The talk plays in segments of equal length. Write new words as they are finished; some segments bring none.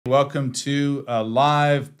Welcome to a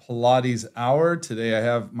live Pilates hour. Today I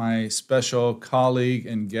have my special colleague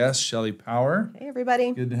and guest, Shelly Power. Hey,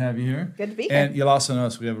 everybody. Good to have you here. Good to be here. And you'll also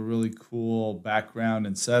notice we have a really cool background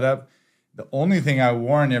and setup. The only thing I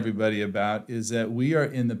warn everybody about is that we are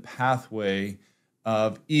in the pathway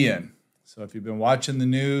of Ian. So if you've been watching the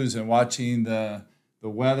news and watching the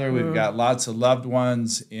weather, we've got lots of loved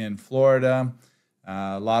ones in Florida.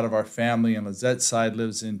 A lot of our family on Lizette's side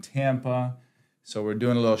lives in Tampa. So we're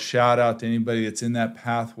doing a little shout out to anybody that's in that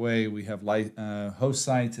pathway. We have host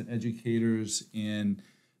sites and educators in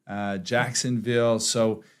Jacksonville.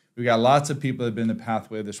 So we've got lots of people that have been in the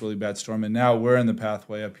pathway of this really bad storm. And now we're in the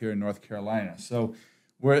pathway up here in North Carolina. So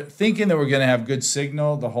we're thinking that we're going to have good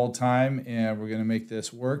signal the whole time and we're going to make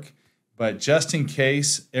this work. But just in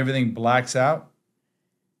case everything blacks out,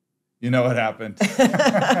 you know what happened.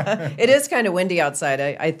 It is kind of windy outside.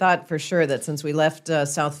 I thought for sure that since we left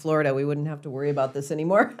South Florida, we wouldn't have to worry about this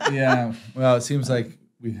anymore. Yeah. Well, it seems like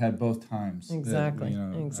we've had both times. Exactly.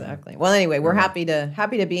 Exactly. Well, anyway, we're happy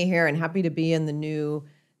to be here and happy to be in the new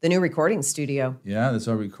recording studio. Yeah, that's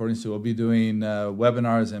our recording studio. We'll be doing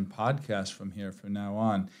webinars and podcasts from here from now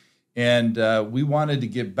on. And we wanted to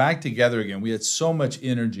get back together again. We had so much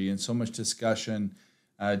energy and so much discussion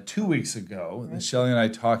 2 weeks ago, right. Shelly and I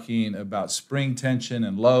talking about spring tension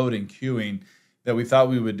and load and cueing, that we thought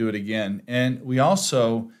we would do it again. And we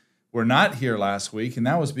also were not here last week, and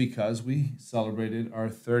that was because we celebrated our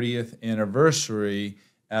 30th anniversary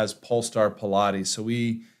as Polestar Pilates. So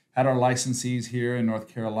we had our licensees here in North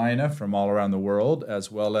Carolina from all around the world,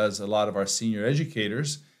 as well as a lot of our senior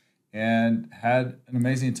educators, and had an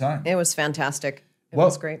amazing time. It was fantastic. It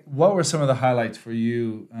was great. What were some of the highlights for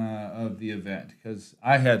you of the event? Because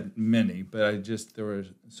I had many, but there were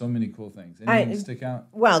so many cool things. Anything stick out?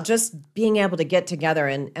 Well, just being able to get together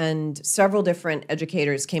and several different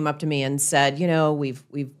educators came up to me and said, we've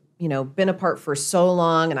been apart for so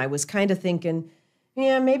long, and I was kind of thinking,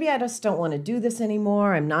 maybe I just don't want to do this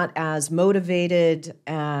anymore. I'm not as motivated.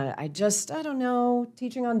 I don't know.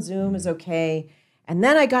 Teaching on Zoom is okay. And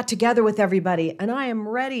then I got together with everybody, and I am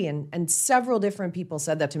ready. And several different people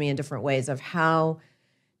said that to me in different ways of how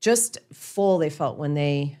just full they felt when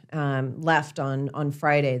they left on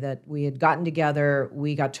Friday, that we had gotten together,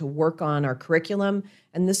 we got to work on our curriculum.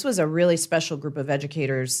 And this was a really special group of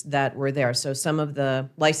educators that were there. So some of the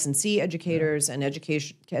licensee educators and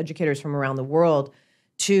educators from around the world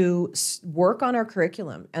to work on our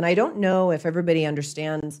curriculum. And I don't know if everybody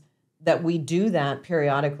understands that we do that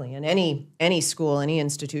periodically, and any school, any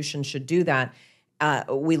institution should do that.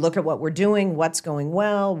 We look at what we're doing, what's going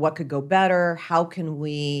well, what could go better, how can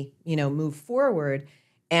we, move forward,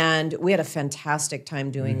 and we had a fantastic time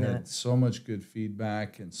doing that. So much good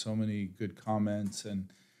feedback and so many good comments, and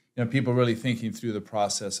people really thinking through the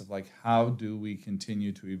process of how do we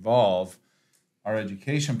continue to evolve our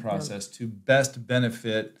education process to best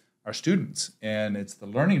benefit our students, and it's the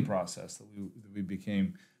learning process that we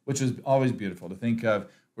became. Which was always beautiful to think of.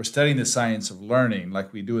 We're studying the science of learning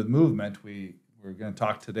like we do with movement. We're going to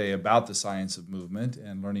talk today about the science of movement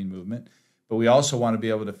and learning movement, but we also want to be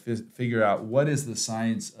able to figure out what is the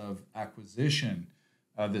science of acquisition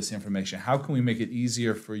of this information. How can we make it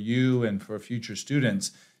easier for you and for future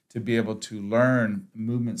students to be able to learn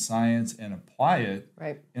movement science and apply it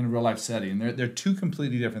in a real life setting? They're two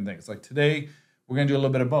completely different things. Like today, we're going to do a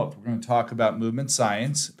little bit of both. We're going to talk about movement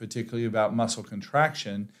science, particularly about muscle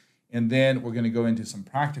contraction, and then we're going to go into some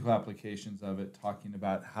practical applications of it, talking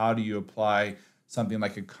about how do you apply something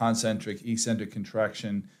like a concentric, eccentric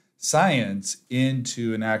contraction science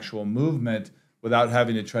into an actual movement without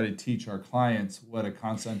having to try to teach our clients what a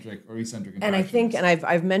concentric or eccentric contraction is. And I think, is. and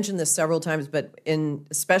I've mentioned this several times, but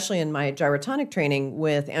especially in my gyrotonic training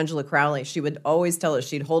with Angela Crowley, she would always tell us,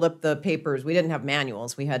 she'd hold up the papers. We didn't have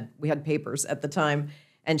manuals. We had papers at the time.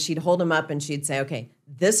 And she'd hold them up and she'd say, okay,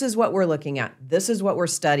 this is what we're looking at. This is what we're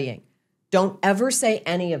studying. Don't ever say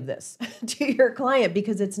any of this to your client,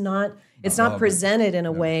 because it's not presented in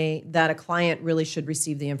a way that a client really should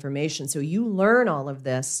receive the information. So you learn all of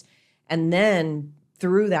this, and then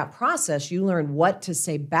through that process, you learn what to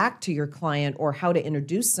say back to your client or how to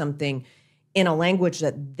introduce something in a language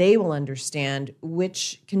that they will understand,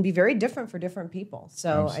 which can be very different for different people.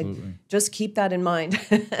 So I just keep that in mind.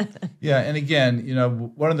 Yeah, and again,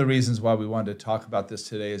 one of the reasons why we wanted to talk about this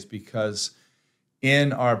today is because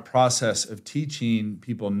in our process of teaching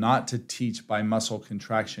people not to teach by muscle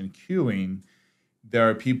contraction cueing, there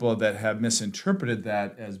are people that have misinterpreted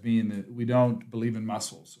that as being that we don't believe in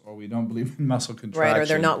muscles, or we don't believe in muscle contraction. Right, or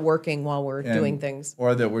they're not working while we're doing things.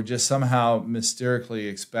 Or that we're just somehow mysterically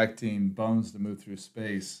expecting bones to move through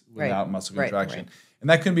space without muscle contraction. Right. And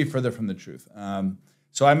that couldn't be further from the truth.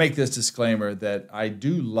 So I make this disclaimer that I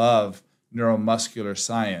do love neuromuscular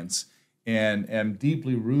science and am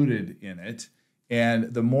deeply rooted in it.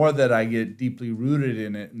 And the more that I get deeply rooted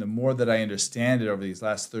in it and the more that I understand it over these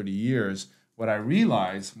last 30 years, what I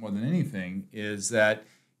realize more than anything is that,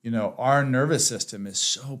 our nervous system is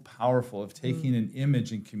so powerful of taking an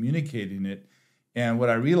image and communicating it. And what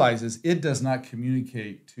I realize is it does not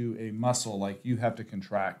communicate to a muscle like you have to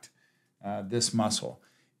contract this muscle.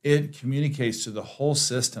 It communicates to the whole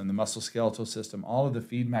system, the musculoskeletal system, all of the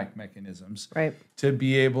feedback mechanisms, right, to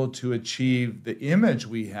be able to achieve the image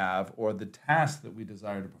we have or the task that we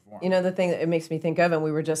desire to perform. The thing that it makes me think of, and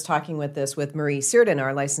we were just talking with Marie Searden,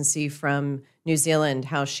 our licensee from New Zealand,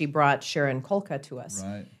 how she brought Sharon Kolka to us.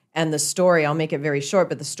 Right. And the story, I'll make it very short,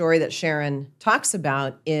 but the story that Sharon talks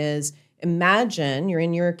about is, imagine you're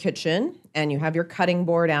in your kitchen and you have your cutting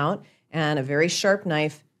board out and a very sharp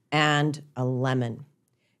knife and a lemon.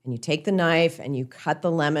 And you take the knife and you cut the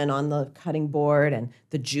lemon on the cutting board and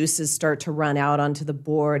the juices start to run out onto the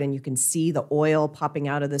board and you can see the oil popping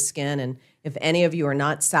out of the skin. And if any of you are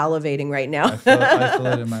not salivating right now, I feel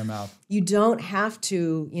it in my mouth. You don't have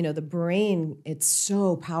to, the brain, it's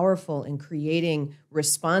so powerful in creating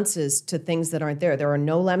responses to things that aren't there. There are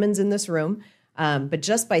no lemons in this room, but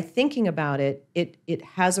just by thinking about it, it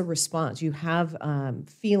has a response. You have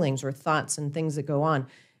feelings or thoughts and things that go on.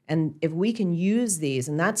 And if we can use these,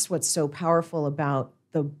 and that's what's so powerful about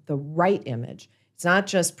the right image. It's not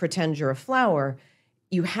just pretend you're a flower.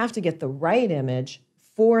 You have to get the right image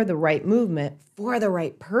for the right movement, for the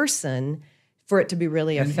right person, for it to be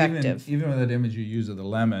really effective. Even with that image you use of the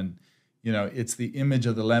lemon, it's the image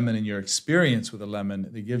of the lemon and your experience with the lemon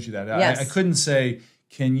that gives you that. Yes. I couldn't say,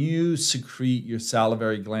 can you secrete your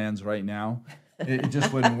salivary glands right now? It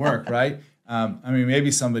just wouldn't work, right?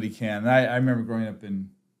 Maybe somebody can. And I remember growing up in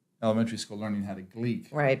elementary school learning how to gleek.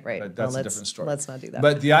 Right. But that's a different story. Let's not do that.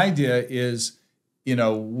 But the idea is,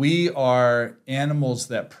 we are animals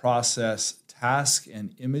that process tasks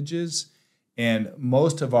and images, and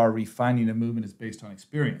most of our refining of movement is based on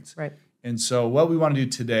experience. Right. And so what we want to do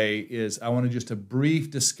today is I want to just a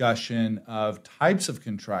brief discussion of types of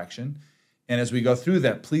contraction. And as we go through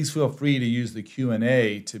that, please feel free to use the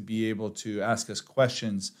Q&A to be able to ask us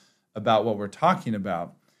questions about what we're talking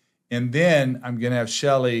about. And then I'm going to have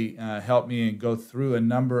Shelly help me and go through a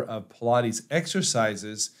number of Pilates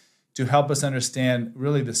exercises to help us understand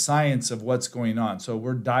really the science of what's going on. So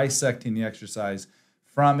we're dissecting the exercise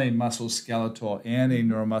from a musculoskeletal and a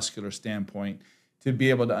neuromuscular standpoint to be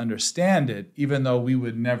able to understand it, even though we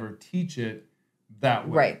would never teach it that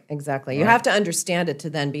way. Right, exactly. Right? You have to understand it to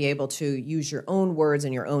then be able to use your own words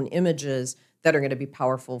and your own images that are going to be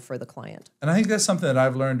powerful for the client. And I think that's something that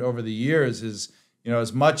I've learned over the years is,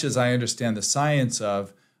 as much as I understand the science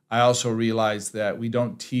of, I also realize that we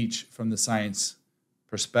don't teach from the science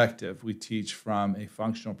perspective. We teach from a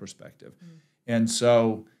functional perspective. Mm. And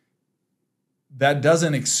so that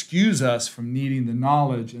doesn't excuse us from needing the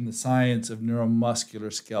knowledge and the science of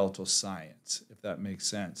neuromuscular skeletal science, if that makes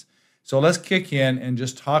sense. So let's kick in and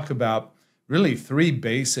just talk about really three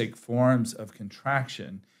basic forms of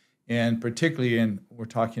contraction. And particularly we're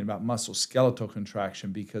talking about musculoskeletal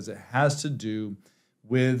contraction because it has to do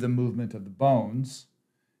with the movement of the bones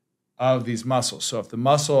of these muscles. So if the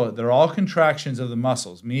muscle, they're all contractions of the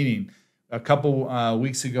muscles, meaning a couple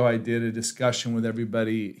weeks ago I did a discussion with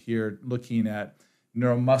everybody here looking at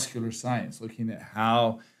neuromuscular science, looking at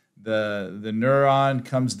how the neuron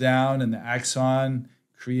comes down and the axon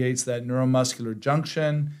creates that neuromuscular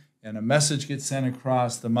junction and a message gets sent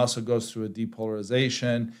across, the muscle goes through a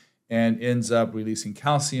depolarization and ends up releasing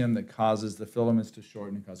calcium that causes the filaments to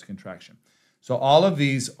shorten and cause contraction. So all of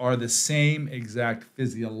these are the same exact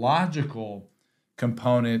physiological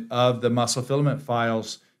component of the muscle filament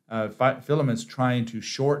filaments trying to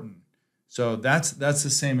shorten. So that's the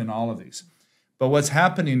same in all of these. But what's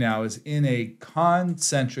happening now is in a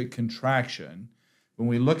concentric contraction, when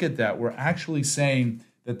we look at that, we're actually saying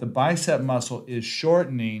that the bicep muscle is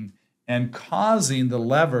shortening and causing the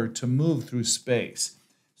lever to move through space.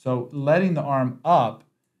 So letting the arm up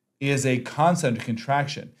is a concentric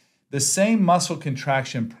contraction. The same muscle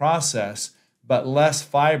contraction process, but less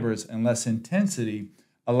fibers and less intensity,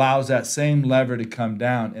 allows that same lever to come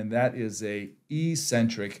down, and that is a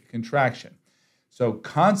eccentric contraction. So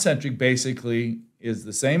concentric basically is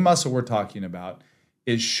the same muscle we're talking about,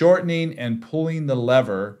 is shortening and pulling the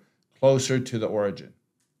lever closer to the origin,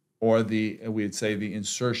 or we'd say the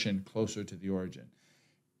insertion closer to the origin.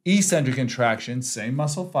 Eccentric contraction, same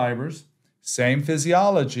muscle fibers, same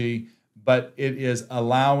physiology, but it is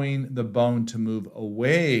allowing the bone to move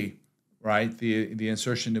away, right? The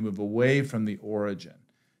insertion to move away from the origin.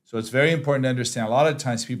 So it's very important to understand. A lot of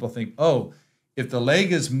times people think, oh, if the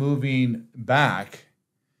leg is moving back,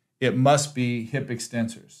 it must be hip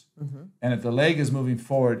extensors. And if the leg is moving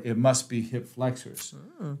forward, it must be hip flexors.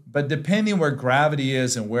 But depending where gravity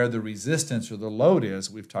is and where the resistance or the load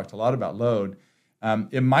is, we've talked a lot about load,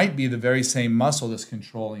 it might be the very same muscle that's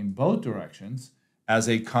controlling both directions as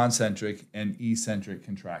a concentric and eccentric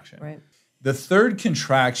contraction. Right. The third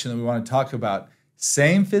contraction that we want to talk about,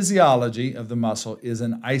 same physiology of the muscle, is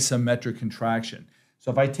an isometric contraction.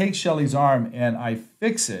 So if I take Shelly's arm and I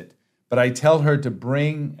fix it, but I tell her to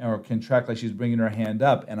bring or contract like she's bringing her hand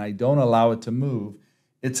up, and I don't allow it to move,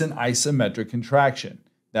 it's an isometric contraction.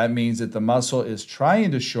 That means that the muscle is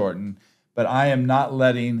trying to shorten, but I am not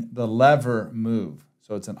letting the lever move.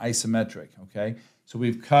 So it's an isometric, okay? So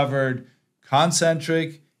we've covered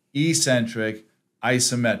concentric, eccentric,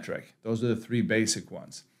 isometric. Those are the three basic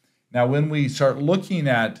ones. Now, when we start looking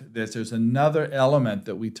at this, there's another element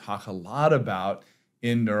that we talk a lot about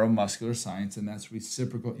in neuromuscular science, and that's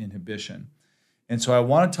reciprocal inhibition. And so I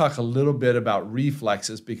want to talk a little bit about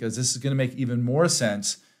reflexes, because this is going to make even more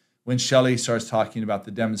sense when Shelly starts talking about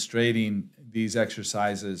the demonstrating these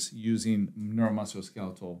exercises using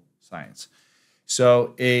neuromusculoskeletal science.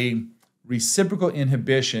 So a reciprocal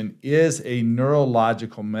inhibition is a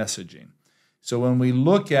neurological messaging. So when we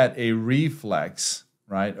look at a reflex,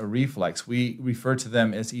 right, a reflex, we refer to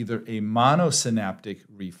them as either a monosynaptic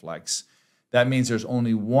reflex. That means there's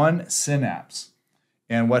only one synapse.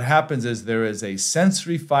 And what happens is there is a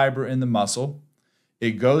sensory fiber in the muscle.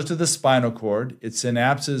 It goes to the spinal cord. It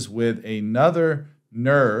synapses with another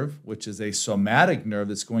nerve, which is a somatic nerve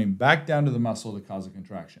that's going back down to the muscle to cause a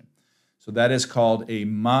contraction. So that is called a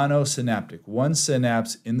monosynaptic. One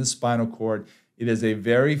synapse in the spinal cord. It is a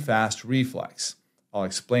very fast reflex. I'll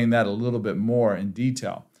explain that a little bit more in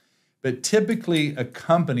detail. But typically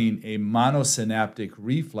accompanying a monosynaptic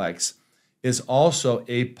reflex is also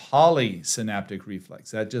a polysynaptic reflex.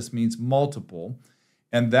 That just means multiple.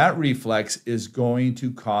 And that reflex is going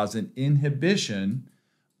to cause an inhibition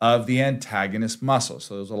of the antagonist muscle.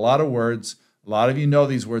 So there's a lot of words. A lot of you know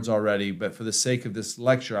these words already, but for the sake of this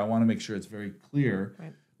lecture, I want to make sure it's very clear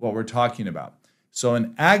what we're talking about. So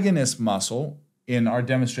an agonist muscle in our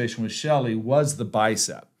demonstration with Shelly was the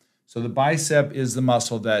bicep. So the bicep is the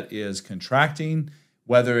muscle that is contracting.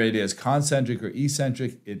 Whether it is concentric or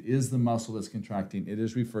eccentric, it is the muscle that's contracting. It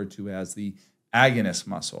is referred to as the agonist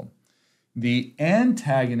muscle. The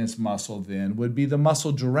antagonist muscle then would be the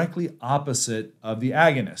muscle directly opposite of the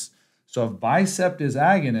agonist. So if bicep is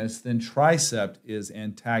agonist, then tricep is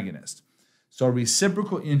antagonist. So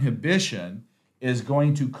reciprocal inhibition is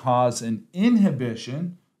going to cause an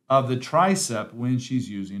inhibition of the tricep when she's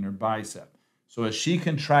using her bicep. So as she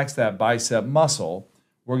contracts that bicep muscle,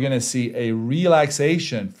 we're going to see a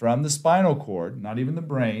relaxation from the spinal cord, not even the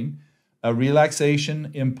brain, a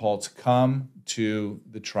relaxation impulse come to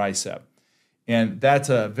the tricep. And that's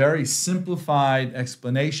a very simplified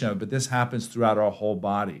explanation of it, but this happens throughout our whole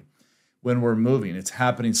body. When we're moving, it's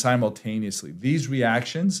happening simultaneously. These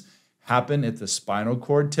reactions happen at the spinal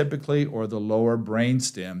cord typically, or the lower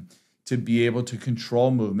brainstem, to be able to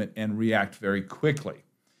control movement and react very quickly.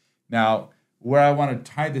 Now, where I want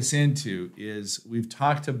to tie this into is we've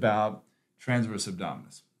talked about transverse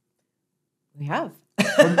abdominis. We have.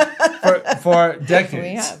 For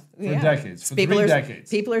decades. We have. Decades. For people 3 are,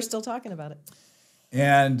 decades. People are still talking about it.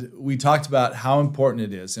 And we talked about how important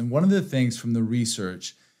it is. And one of the things from the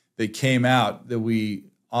research that came out that we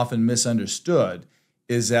often misunderstood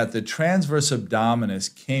is that the transverse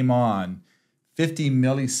abdominis came on 50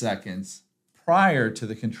 milliseconds prior to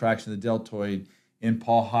the contraction of the deltoid in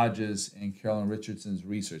Paul Hodges and Carolyn Richardson's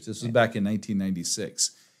research. This was back in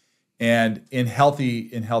 1996, and in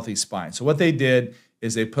healthy spine. So what they did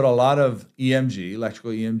is they put a lot of EMG,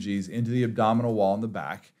 electrical EMGs, into the abdominal wall in the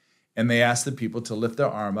back, and they asked the people to lift their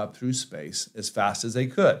arm up through space as fast as they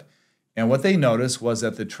could. And what they noticed was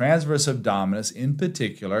that the transverse abdominis in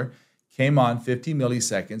particular came on 50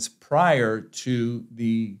 milliseconds prior to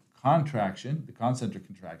the contraction, the concentric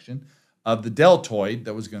contraction of the deltoid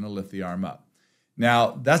that was going to lift the arm up.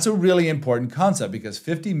 Now, that's a really important concept because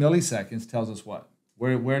 50 milliseconds tells us what?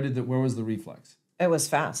 Where was the reflex? It was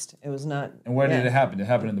fast. It was not. And where did it happen? Did it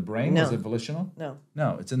happen in the brain? No. Was it volitional? No.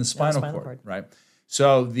 No, it's in the spinal cord, right?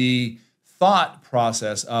 So the thought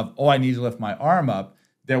process of, I need to lift my arm up,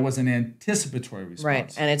 there was an anticipatory response.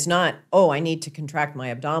 Right. And it's not, I need to contract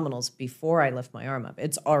my abdominals before I lift my arm up.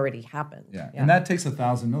 It's already happened. Yeah. And that takes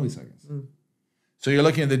 1,000 milliseconds. So you're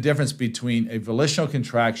looking at the difference between a volitional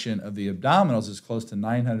contraction of the abdominals is close to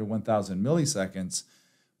 900, 1,000 milliseconds,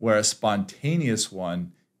 where a spontaneous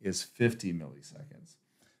one is 50 milliseconds.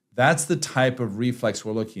 That's the type of reflex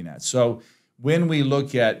we're looking at. So when we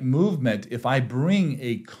look at movement, if I bring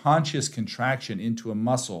a conscious contraction into a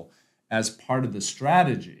muscle as part of the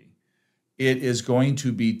strategy, it is going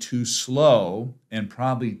to be too slow and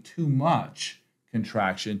probably too much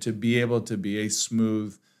contraction to be able to be a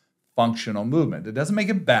smooth, functional movement. It doesn't make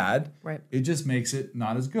it bad. Right. It just makes it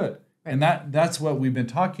not as good. Right. And that's what we've been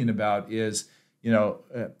talking about is,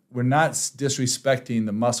 we're not disrespecting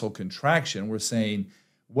the muscle contraction. We're saying,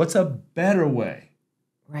 what's a better way?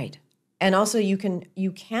 Right. And also you can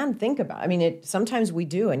think about, I mean, sometimes we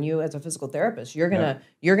do, and you as a physical therapist, you're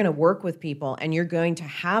gonna work with people and you're going to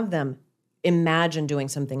have them imagine doing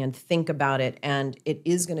something and think about it, and it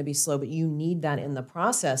is going to be slow, but you need that in the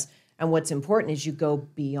process. And what's important is you go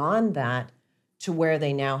beyond that to where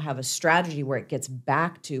they now have a strategy where it gets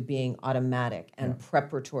back to being automatic and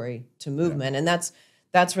preparatory to movement. And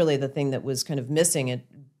that's really the thing that was kind of missing. It,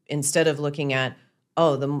 instead of looking at,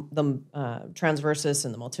 the transversus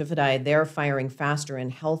and the multifidi, they're firing faster in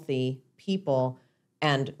healthy people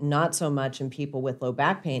and not so much in people with low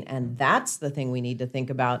back pain. And that's the thing we need to think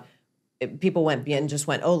about. People went and just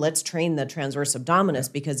went, let's train the transverse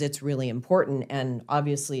abdominis because it's really important. And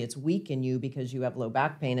obviously it's weak in you because you have low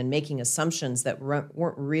back pain, and making assumptions that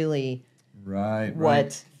weren't really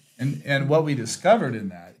right. And what we discovered in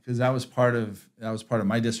that, because that was part of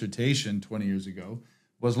my dissertation 20 years ago,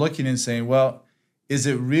 was looking and saying, well, is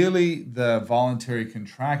it really the voluntary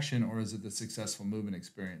contraction or is it the successful movement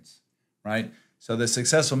experience, right? So the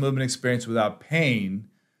successful movement experience without pain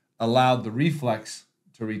allowed the reflex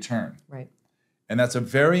to return. Right. And that's a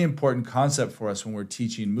very important concept for us when we're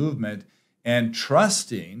teaching movement, and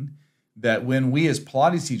trusting that when we as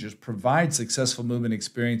Pilates teachers provide successful movement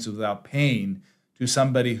experience without pain to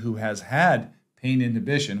somebody who has had pain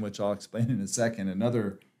inhibition, which I'll explain in a second,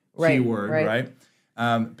 another key word,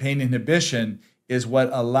 right? Pain inhibition is what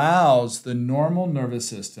allows the normal nervous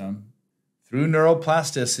system through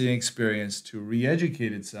neuroplasticity experience to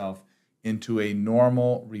re-educate itself into a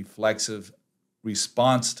normal reflexive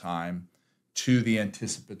response time to the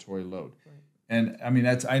anticipatory load. Right. And I mean,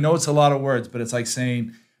 I know it's a lot of words, but it's like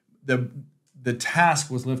saying the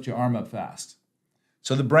task was lift your arm up fast.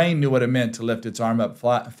 So the brain knew what it meant to lift its arm up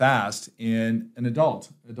fast in an adult.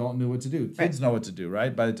 Adult knew what to do. Kids know what to do,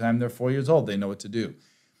 right? By the time they're 4 years old, they know what to do.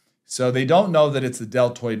 So they don't know that it's the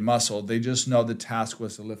deltoid muscle. They just know the task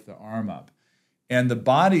was to lift the arm up. And the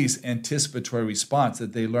body's anticipatory response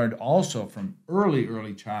that they learned also from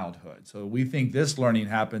early childhood. So we think this learning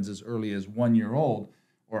happens as early as 1 year old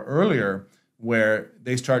or earlier, where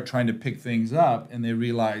they start trying to pick things up and they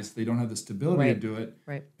realize they don't have the stability to do it.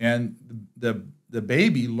 Right. And the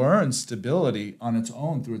baby learns stability on its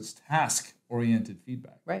own through its task-oriented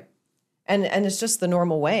feedback. Right. And it's just the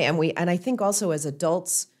normal way. And I think also as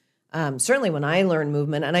adults, certainly when I learn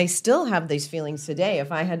movement, and I still have these feelings today,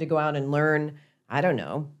 if I had to go out and learn, I don't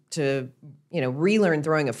know, to, relearn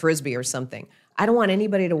throwing a Frisbee or something, I don't want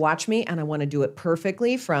anybody to watch me, and I want to do it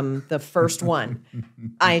perfectly from the first one.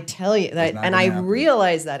 I tell you that, and I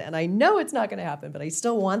realize that, and I know it's not going to happen, but I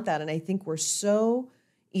still want that. And I think we're so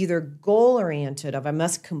either goal-oriented of I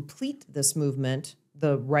must complete this movement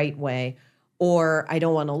the right way, or I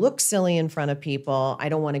don't want to look silly in front of people. I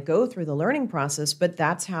don't want to go through the learning process, but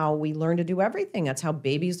that's how we learn to do everything. That's how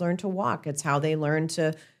babies learn to walk. It's how they learn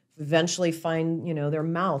to eventually find, their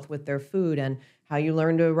mouth with their food, and how you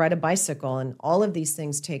learn to ride a bicycle. And all of these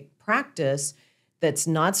things take practice that's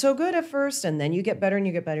not so good at first, and then you get better and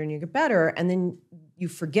you get better and you get better, and then you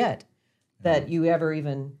forget that you ever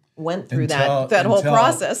even went through that whole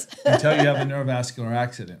process. Until you have a neurovascular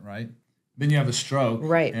accident, right? Then you have a stroke,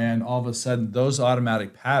 right? And all of a sudden, those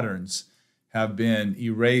automatic patterns have been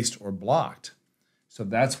erased or blocked. So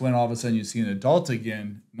that's when all of a sudden you see an adult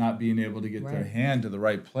again not being able to get their hand to the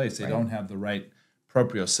right place. They don't have the right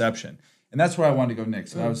proprioception. And that's where I wanted to go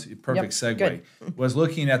next. So that was a perfect segue. Was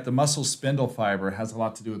looking at the muscle spindle fiber has a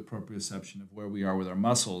lot to do with proprioception of where we are with our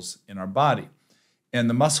muscles in our body. And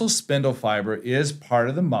the muscle spindle fiber is part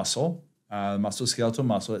of the muscle skeletal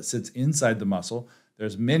muscle. It sits inside the muscle.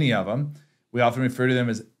 There's many of them. We often refer to them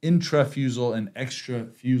as intrafusal and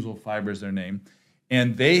extrafusal fibers, their name.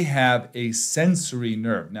 And they have a sensory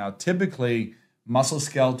nerve. Now, typically,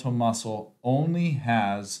 skeletal muscle only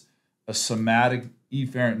has a somatic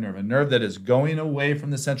efferent nerve, a nerve that is going away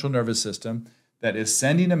from the central nervous system, that is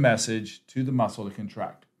sending a message to the muscle to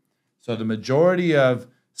contract. So the majority of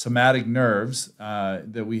somatic nerves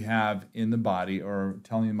that we have in the body are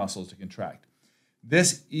telling the muscles to contract.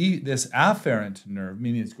 This afferent nerve,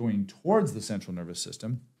 meaning it's going towards the central nervous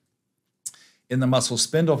system, in the muscle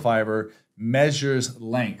spindle fiber measures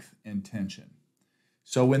length and tension.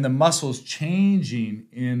 So when the muscle's changing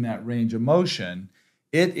in that range of motion,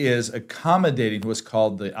 it is accommodating what's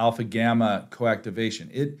called the alpha gamma coactivation.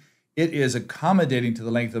 It is accommodating to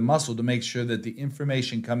the length of the muscle to make sure that the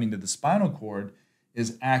information coming to the spinal cord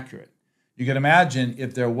is accurate. You can imagine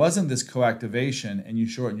if there wasn't this coactivation and you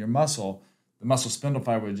shorten your muscle, the muscle spindle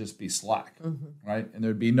fiber would just be slack, right? And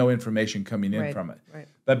there'd be no information coming in from it. Right.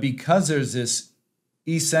 But because there's this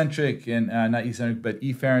eccentric and not eccentric, but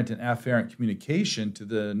efferent and afferent communication to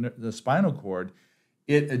the spinal cord,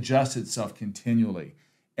 it adjusts itself continually.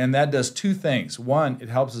 And that does two things. One, it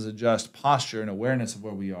helps us adjust posture and awareness of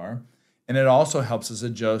where we are. And it also helps us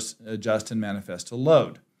adjust and manifest to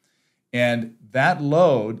load. And that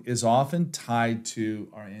load is often tied to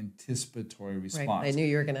our anticipatory response. Right. I knew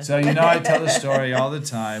you were going to. So, I tell the story all the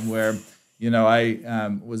time where,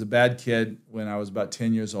 I was a bad kid when I was about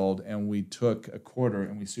 10 years old, and we took a quarter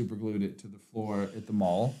and we super glued it to the floor at the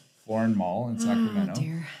mall, Florin Mall in Sacramento. Oh,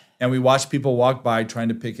 dear. And we watched people walk by trying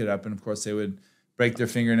to pick it up. And of course, they would break their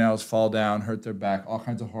fingernails, fall down, hurt their back, all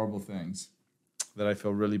kinds of horrible things that I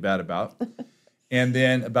feel really bad about. And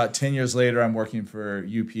then about 10 years later, I'm working for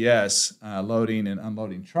UPS, loading and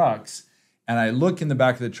unloading trucks. And I look in the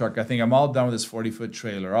back of the truck. I think I'm all done with this 40-foot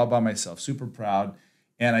trailer, all by myself, super proud.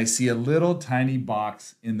 And I see a little tiny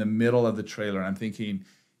box in the middle of the trailer. And I'm thinking,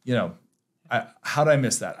 how did I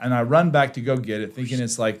miss that? And I run back to go get it, thinking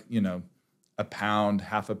it's like, a pound,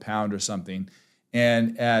 half a pound or something.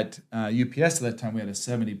 And at UPS at that time, we had a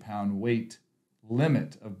 70-pound weight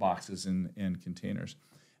limit of boxes and containers.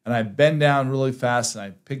 And I bend down really fast, and I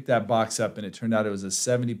picked that box up, and it turned out it was a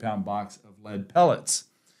 70-pound box of lead pellets.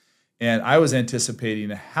 And I was anticipating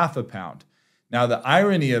a half a pound. Now, the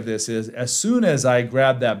irony of this is, as soon as I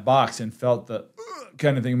grabbed that box and felt the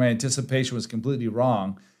kind of thing, my anticipation was completely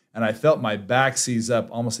wrong, and I felt my back seize up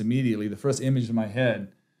almost immediately. The first image in my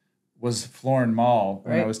head was Florin Mall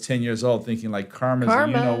when I was 10 years old, thinking like karma's a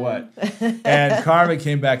you know what. And karma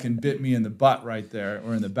came back and bit me in the butt right there,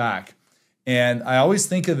 or in the back. And I always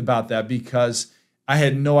think about that because I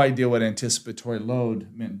had no idea what anticipatory load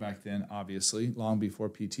meant back then, obviously, long before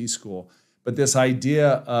PT school. But this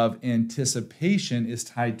idea of anticipation is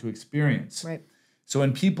tied to experience. Right. So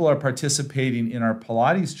when people are participating in our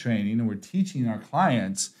Pilates training and we're teaching our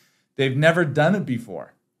clients, they've never done it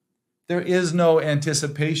before. There is no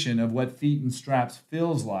anticipation of what feet and straps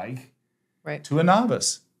feels like to a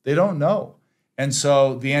novice. They don't know. And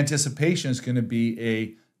so the anticipation is going to be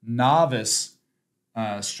a novice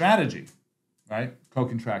strategy, right?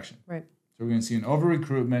 Co-contraction. Right. So we're going to see an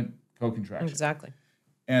over-recruitment, co-contraction. Exactly.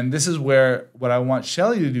 And this is where what I want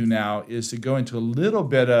Shelly to do now is to go into a little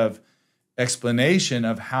bit of explanation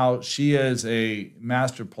of how she, as a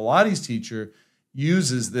master Pilates teacher,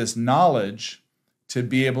 uses this knowledge to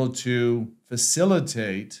be able to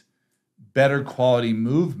facilitate better quality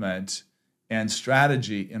movement and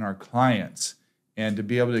strategy in our clients, and to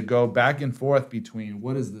be able to go back and forth between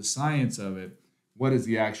what is the science of it, what is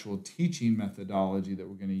the actual teaching methodology that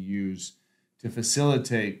we're going to use to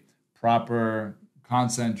facilitate proper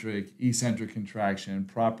concentric, eccentric contraction,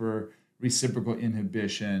 proper reciprocal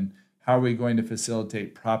inhibition. How are we going to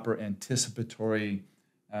facilitate proper anticipatory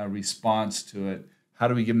response to it? How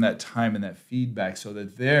do we give them that time and that feedback so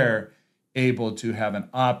that they're able to have an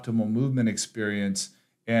optimal movement experience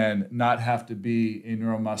and not have to be a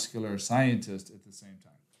neuromuscular scientist at the same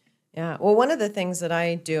time? Yeah. Well, one of the things that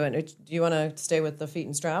I do, and do you want to stay with the feet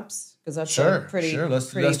and straps? Because that's sure. Pretty.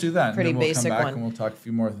 Let's do that. Pretty and then we'll basic come back one. And we'll talk a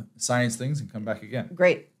few more science things and come back again.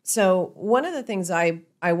 Great. So one of the things I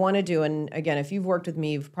want to do, and again, if you've worked with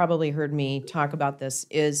me, you've probably heard me talk about this,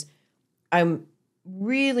 is I'm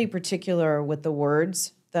really particular with the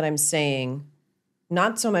words that I'm saying.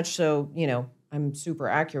 Not so much so, I'm super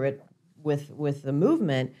accurate with the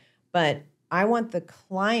movement, but I want the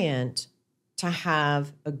client to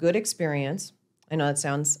have a good experience. I know that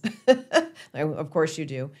sounds, of course you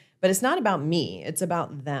do, but it's not about me, it's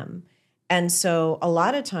about them. And so a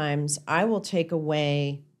lot of times I will take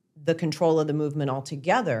away the control of the movement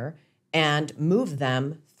altogether and move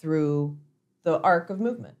them through the arc of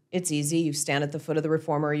movement. It's easy. You stand at the foot of the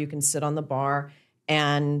reformer, or you can sit on the bar,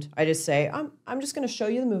 and I just say, I'm just going to show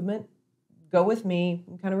you the movement. Go with me,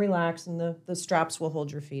 and kind of relax, and the straps will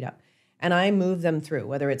hold your feet up. And I move them through,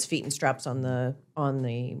 whether it's feet and straps on the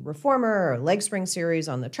reformer, or leg spring series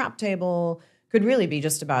on the trap table, could really be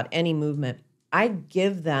just about any movement. I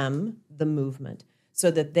give them the movement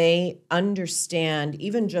so that they understand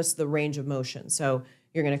even just the range of motion. So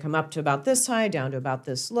you're going to come up to about this high, down to about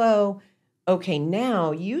this low. Okay,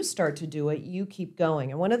 now you start to do it, you keep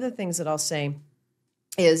going. And one of the things that I'll say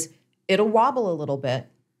is it'll wobble a little bit.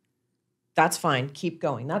 That's fine. Keep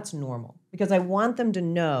going. That's normal. because I want them to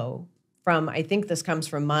know from, I think this comes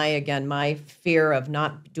from my fear of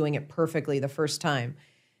not doing it perfectly the first time,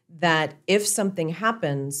 that if something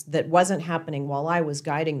happens that wasn't happening while I was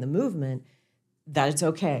guiding the movement, that it's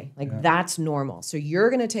okay. Like that's normal. So you're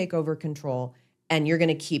going to take over control and you're going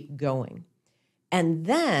to keep going. And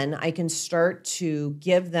then I can start to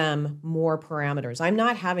give them more parameters. I'm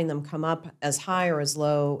not having them come up as high or as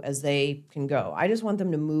low as they can go. I just want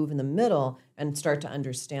them to move in the middle and start to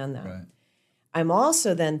understand that. Right. I'm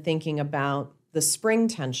also then thinking about the spring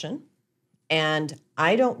tension. And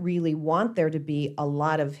I don't really want there to be a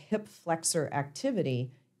lot of hip flexor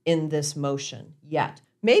activity in this motion yet.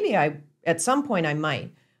 Maybe at some point I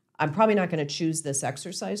might. I'm probably not going to choose this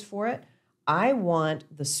exercise for it. I want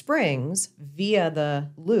the springs via the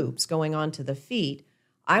loops going onto the feet.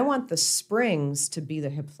 I want the springs to be the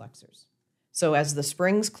hip flexors. So as the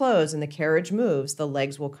springs close and the carriage moves, the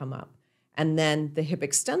legs will come up. And then the hip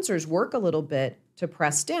extensors work a little bit to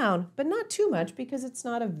press down, but not too much because it's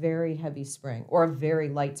not a very heavy spring or a very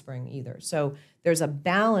light spring either. So there's a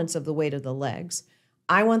balance of the weight of the legs.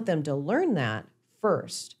 I want them to learn that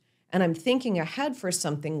first. And I'm thinking ahead for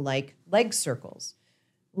something like leg circles.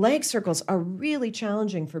 Leg circles are really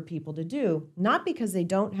challenging for people to do, not because they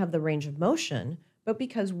don't have the range of motion, but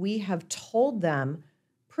because we have told them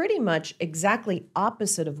pretty much exactly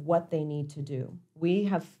opposite of what they need to do. We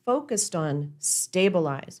have focused on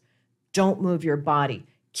stabilize, don't move your body,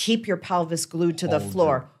 keep your pelvis glued to the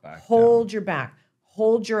floor, hold your back,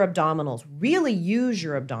 hold your abdominals, really use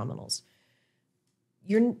your abdominals.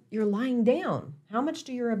 You're lying down. How much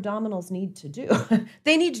do your abdominals need to do?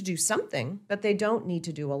 They need to do something, but they don't need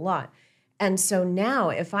to do a lot. And so now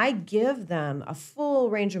if I give them a full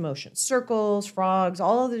range of motion, circles, frogs,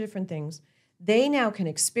 all of the different things, they now can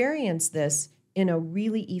experience this in a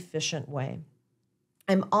really efficient way.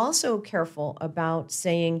 I'm also careful about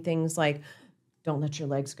saying things like, don't let your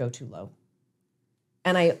legs go too low.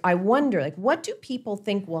 And I wonder, like, what do people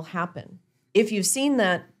think will happen? If you've seen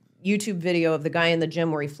that YouTube video of the guy in the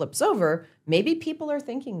gym where he flips over, maybe people are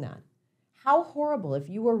thinking that. How horrible if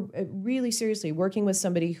you were really seriously working with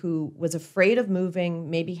somebody who was afraid of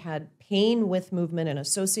moving, maybe had pain with movement and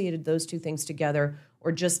associated those two things together,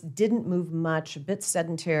 or just didn't move much, a bit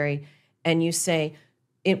sedentary, and you say,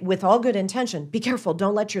 with all good intention, be careful,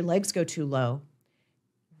 don't let your legs go too low.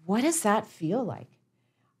 What does that feel like?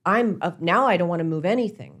 Now I don't want to move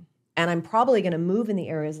anything. And I'm probably going to move in the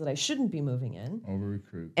areas that I shouldn't be moving in.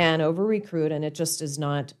 Over-recruit. And it just is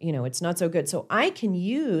not, it's not so good. So I can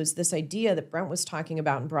use this idea that Brent was talking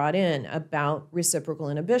about and brought in about reciprocal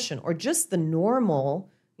inhibition, or just the normal,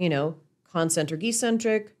 concentric,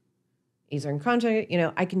 eccentric,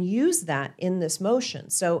 contractions, I can use that in this motion.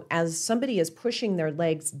 So as somebody is pushing their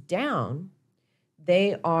legs down,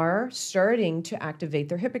 they are starting to activate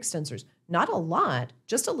their hip extensors. Not a lot,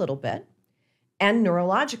 just a little bit. And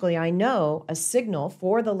neurologically, I know a signal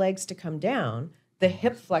for the legs to come down, the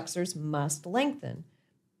hip flexors must lengthen.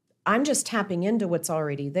 I'm just tapping into what's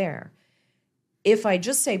already there. If I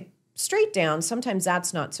just say straight down, sometimes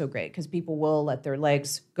that's not so great because people will let their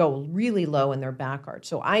legs go really low in their back arch.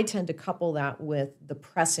 So I tend to couple that with the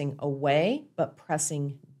pressing away, but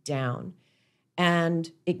pressing down. And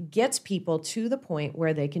it gets people to the point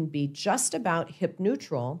where they can be just about hip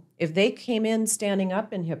neutral. If they came in standing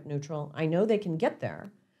up in hip neutral, I know they can get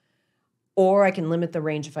there. Or I can limit the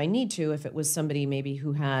range if I need to, if it was somebody maybe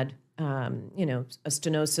who had, a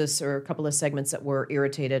stenosis or a couple of segments that were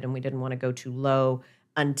irritated and we didn't want to go too low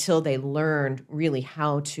until they learned really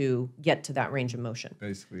how to get to that range of motion.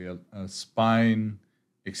 Basically a spine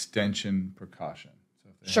extension precaution.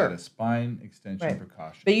 Sure. Had a spine extension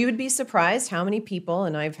precaution. But you would be surprised how many people,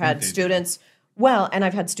 and I've had students,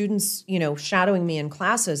 shadowing me in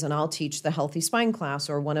classes, and I'll teach the healthy spine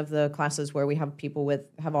class or one of the classes where we have people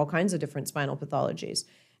have all kinds of different spinal pathologies.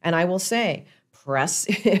 And I will say, press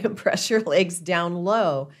your legs down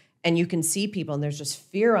low, and you can see people, and there's just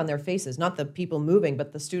fear on their faces, not the people moving,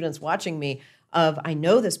 but the students watching me of, I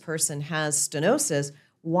know this person has stenosis.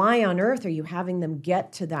 Why on earth are you having them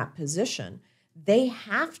get to that position? They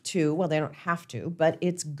have to, well, they don't have to, but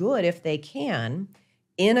it's good if they can,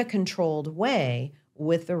 in a controlled way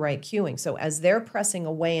with the right cueing. So as they're pressing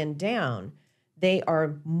away and down, they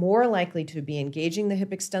are more likely to be engaging the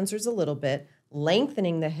hip extensors a little bit,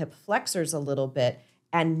 lengthening the hip flexors a little bit,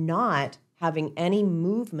 and not having any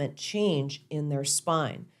movement change in their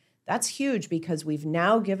spine. That's huge because we've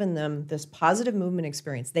now given them this positive movement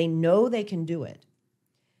experience. They know they can do it,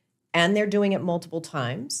 and they're doing it multiple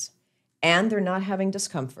times, and they're not having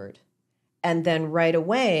discomfort. And then right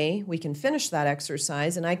away, we can finish that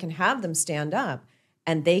exercise and I can have them stand up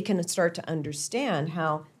and they can start to understand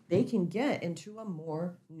how they can get into a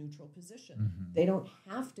more neutral position. They don't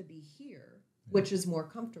have to be here, which is more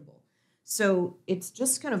comfortable. So it's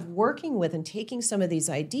just kind of working with and taking some of these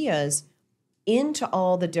ideas into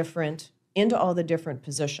all the different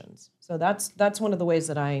positions. So that's one of the ways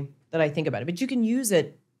that I think about it. But you can use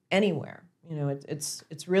it anywhere.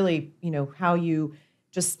 It's really, how you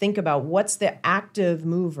just think about what's the active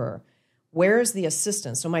mover, where's the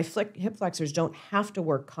assistance. So my hip flexors don't have to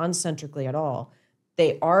work concentrically at all.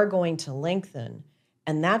 They are going to lengthen,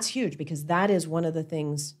 and that's huge because that is one of the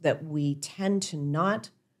things that we tend to not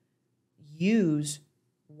use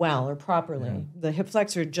well or properly. Yeah. The hip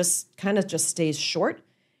flexor just stays short,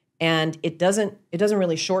 and it doesn't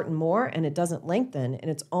really shorten more, and it doesn't lengthen, and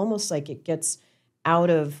it's almost like it gets out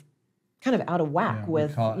of whack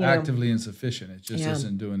with, we call it actively insufficient. It just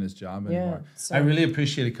isn't doing its job anymore. So, I really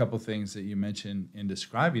appreciate a couple things that you mentioned in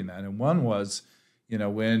describing that, and one was,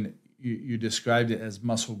 when you described it as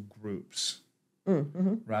muscle groups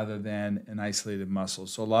rather than an isolated muscle.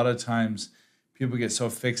 So a lot of times people get so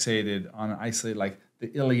fixated on isolated, like the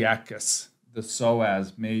iliacus, the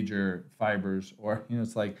psoas major fibers, or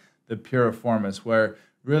it's like the piriformis, where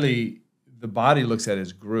really the body looks at it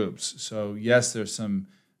as groups. So yes, there's some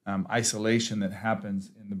isolation that happens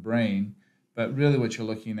in the brain, but really what you're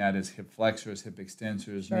looking at is hip flexors, hip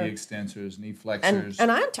extensors, knee extensors, knee flexors.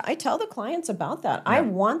 And I tell the clients about that. Yeah. I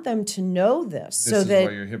want them to know this so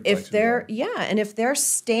that if they're and if they're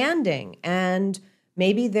standing and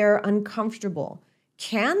maybe they're uncomfortable,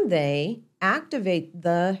 can they activate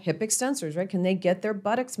the hip extensors, right? Can they get their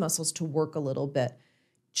buttocks muscles to work a little bit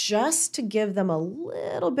just to give them a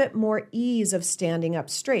little bit more ease of standing up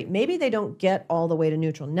straight? Maybe they don't get all the way to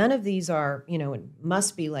neutral. None of these are, it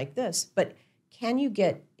must be like this, but can you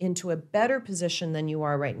get into a better position than you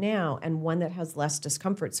are right now and one that has less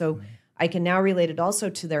discomfort? So I can now relate it also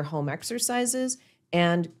to their home exercises.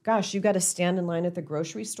 And gosh, you've got to stand in line at the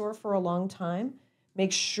grocery store for a long time.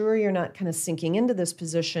 Make sure you're not kind of sinking into this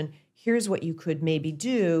position. Here's what you could maybe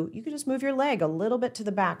do. You could just move your leg a little bit to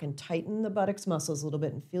the back and tighten the buttocks muscles a little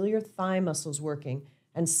bit and feel your thigh muscles working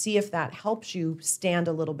and see if that helps you stand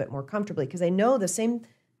a little bit more comfortably. Because I know the same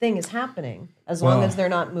thing is happening as long as they're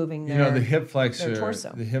not moving their, the hip flexor, their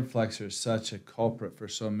torso. The hip flexor is such a culprit for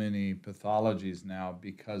so many pathologies now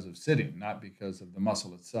because of sitting, not because of the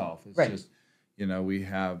muscle itself. It's just, we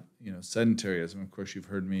have, sedentarism. Of course, you've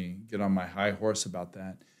heard me get on my high horse about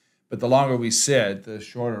that. But the longer we sit, the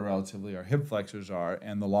shorter relatively our hip flexors are,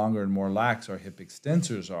 and the longer and more lax our hip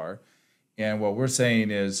extensors are. And what we're saying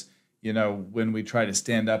is, when we try to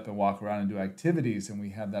stand up and walk around and do activities, and we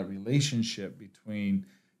have that relationship between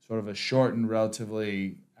sort of a shortened,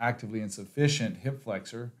 relatively actively insufficient hip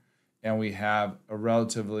flexor, and we have a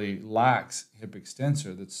relatively lax hip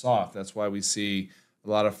extensor that's soft. That's why we see a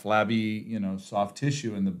lot of flabby, soft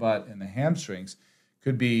tissue in the butt and the hamstrings.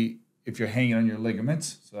 Could be if you're hanging on your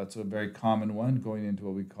ligaments, so that's a very common one, going into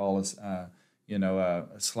what we call a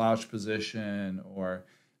slouch position, or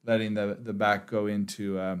letting the back go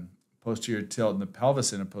into posterior tilt and the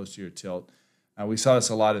pelvis in a posterior tilt. We saw this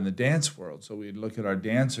a lot in the dance world. So we'd look at our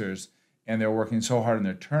dancers, and they're working so hard in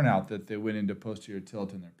their turnout that they went into posterior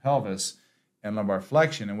tilt in their pelvis and lumbar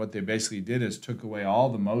flexion. And what they basically did is took away all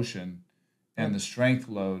the motion and the strength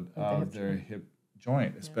load of their hip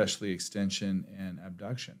joint, especially extension and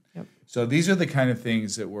abduction. Yep. So these are the kind of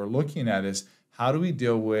things that we're looking at is how do we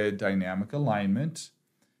deal with dynamic alignment?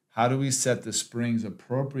 How do we set the springs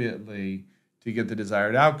appropriately to get the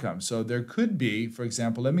desired outcome? So there could be, for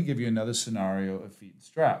example, let me give you another scenario of feet and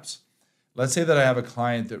straps. Let's say that I have a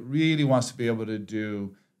client that really wants to be able to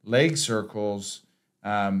do leg circles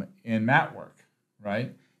in mat work,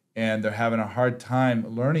 right? And they're having a hard time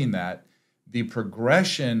learning that. The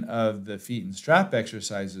progression of the feet and strap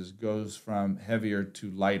exercises goes from heavier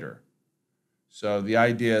to lighter. So the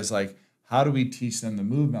idea is like, how do we teach them the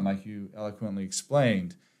movement like you eloquently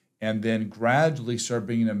explained, and then gradually start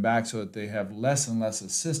bringing them back so that they have less and less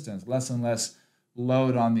assistance, less and less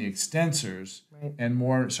load on the extensors,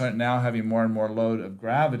 and start now having more and more load of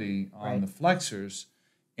gravity on the flexors.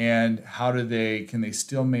 And how can they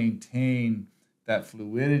still maintain that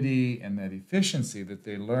fluidity and that efficiency that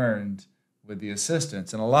they learned with the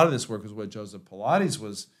assistance? And a lot of this work is what Joseph Pilates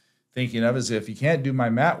was thinking of, is if you can't do my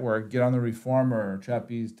mat work, get on the reformer or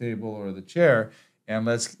trapeze table or the chair, and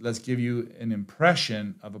let's give you an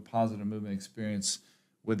impression of a positive movement experience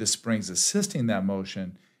with the springs assisting that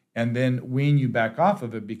motion, and then wean you back off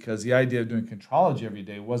of it, because the idea of doing contrology every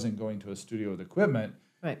day wasn't going to a studio with equipment.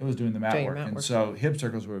 It was doing the mat work. And so hip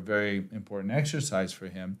circles were a very important exercise for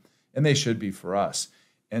him, and they should be for us.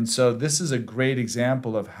 And so this is a great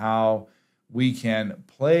example of how we can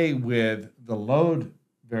play with the load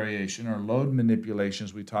variation or load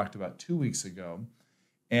manipulations we talked about 2 weeks ago.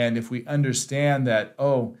 And if we understand that,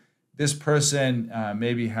 oh, this person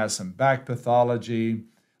maybe has some back pathology,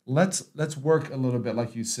 let's work a little bit,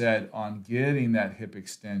 like you said, on getting that hip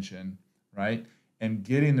extension, right? And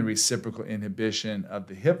getting the reciprocal inhibition of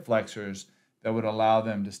the hip flexors that would allow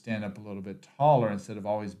them to stand up a little bit taller instead of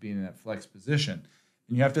always being in that flex position.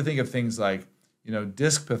 And you have to think of things like,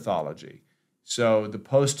 disc pathology. So the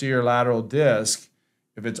posterior lateral disc,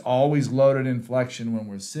 if it's always loaded in flexion when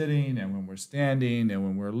we're sitting and when we're standing and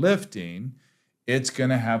when we're lifting, it's going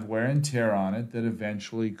to have wear and tear on it that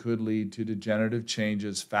eventually could lead to degenerative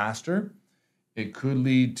changes faster. It could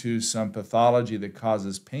lead to some pathology that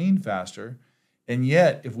causes pain faster. And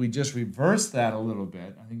yet, if we just reverse that a little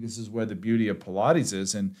bit, I think this is where the beauty of Pilates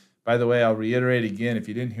is. And by the way, I'll reiterate again, if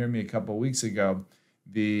you didn't hear me a couple of weeks ago,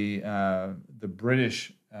 the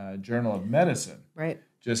British Journal of Medicine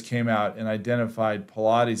just came out and identified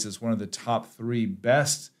Pilates as one of the top 3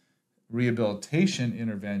 best rehabilitation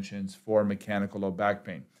interventions for mechanical low back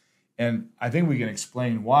pain. And I think we can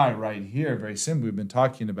explain why right here, very simply. We've been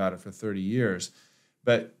talking about it for 30 years.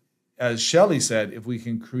 But as Shelly said, if we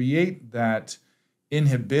can create that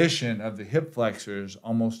inhibition of the hip flexors,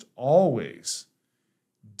 almost always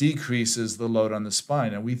decreases the load on the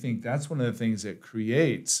spine. And we think that's one of the things that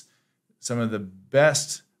creates some of the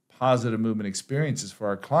best positive movement experiences for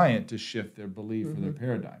our client to shift their belief or their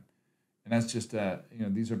paradigm. And that's just,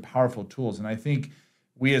 these are powerful tools. And I think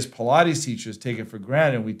we as Pilates teachers take it for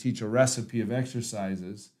granted. We teach a recipe of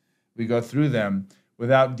exercises. We go through them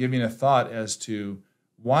without giving a thought as to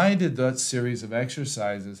why did that series of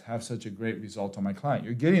exercises have such a great result on my client?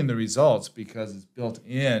 You're getting the results because it's built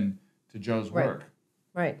in to Joe's work.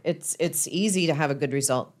 Right. It's easy to have a good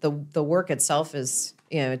result. The work itself is,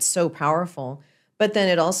 it's so powerful. But then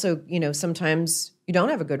it also, sometimes you don't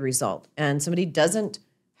have a good result and somebody doesn't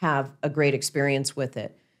have a great experience with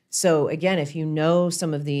it. So again, if you know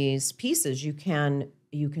some of these pieces, you can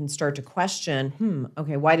start to question,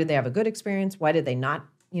 okay, why did they have a good experience? Why did they not,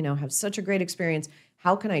 have such a great experience?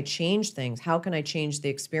 How can I change things? How can I change the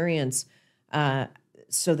experience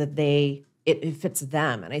so that it fits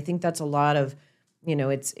them? And I think that's a lot of, we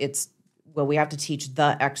have to teach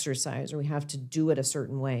the exercise or we have to do it a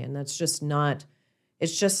certain way. And that's just not,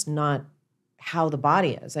 it's just not how the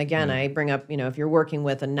body is. Again, I bring up, if you're working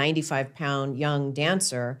with a 95-pound young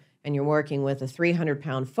dancer and you're working with a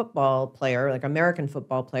 300-pound football player, like American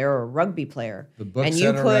football player or a rugby player, the book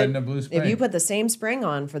said a red and a blue spring. If you put the same spring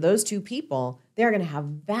on for those two people, they're going to have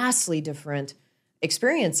vastly different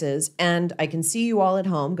experiences. And I can see you all at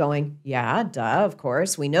home going, yeah, duh, of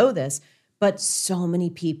course, we know this. But so many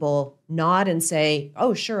people nod and say,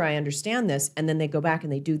 oh, sure, I understand this. And then they go back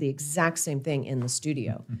and they do the exact same thing in the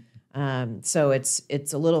studio. So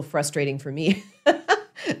it's a little frustrating for me.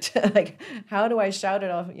 How do I shout it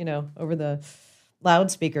off, over the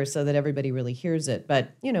loudspeaker so that everybody really hears it?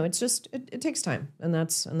 But, it's just, it takes time and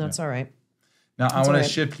that's all right. Now, I want to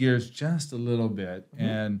shift gears just a little bit.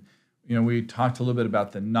 And, we talked a little bit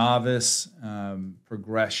about the novice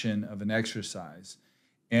progression of an exercise.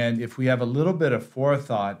 And if we have a little bit of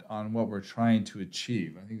forethought on what we're trying to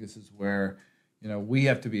achieve, I think this is where, we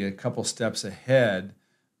have to be a couple steps ahead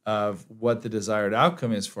of what the desired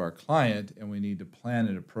outcome is for our client, and we need to plan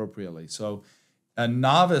it appropriately. So a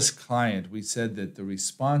novice client, we said that the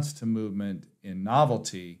response to movement in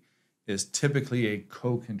novelty is typically a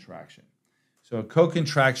co-contraction. So a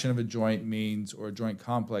co-contraction of a joint means, or a joint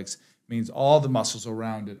complex, means all the muscles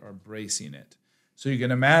around it are bracing it. So you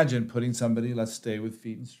can imagine putting somebody, let's stay with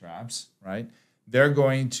feet and straps, right? They're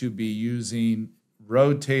going to be using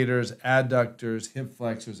rotators, adductors, hip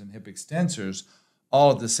flexors, and hip extensors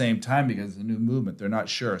all at the same time because it's a new movement. They're not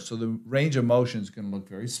sure. So the range of motion is going to look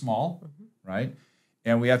very small, right?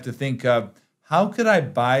 And we have to think of, how could I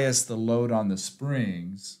bias the load on the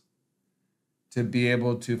springs to be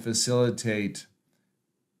able to facilitate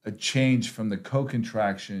a change from the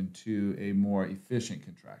co-contraction to a more efficient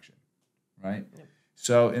contraction, right? Yep.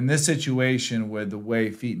 So in this situation with the way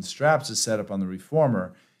feet and straps is set up on the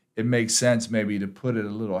reformer, it makes sense maybe to put it a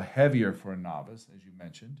little heavier for a novice, as you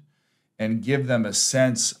mentioned, and give them a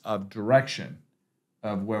sense of direction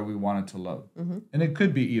of where we want it to load. And it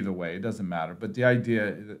could be either way, it doesn't matter. But the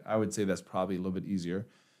idea, I would say that's probably a little bit easier.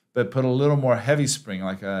 But put a little more heavy spring,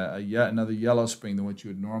 like another yellow spring than what you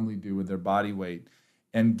would normally do with their body weight,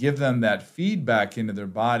 and give them that feedback into their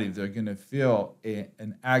body. They're going to feel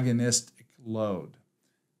an agonistic load.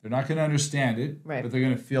 They're not going to understand it, but they're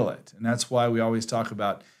going to feel it. And that's why we always talk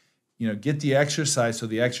about, get the exercise so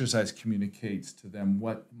the exercise communicates to them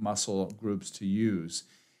what muscle groups to use.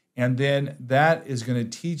 And then that is going to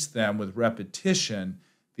teach them with repetition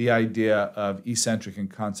the idea of eccentric and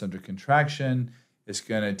concentric contraction. It's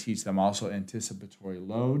going to teach them also anticipatory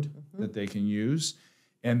load that they can use.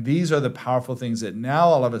 And these are the powerful things that now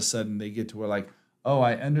all of a sudden they get to where like, oh,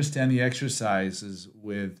 I understand the exercises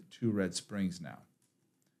with 2 red springs now.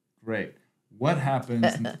 Great. What happens?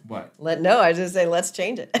 What? I was just say, let's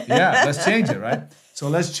change it. Yeah, let's change it, right? So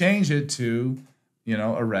let's change it to,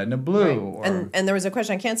 a red and a blue. Right. And there was a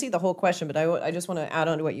question. I can't see the whole question, but I just want to add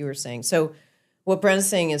on to what you were saying. So what Brent is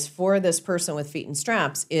saying is for this person with feet and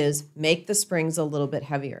straps is make the springs a little bit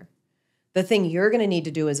heavier. The thing you're going to need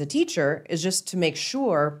to do as a teacher is just to make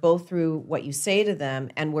sure, both through what you say to them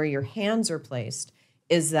and where your hands are placed,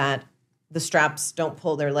 is that the straps don't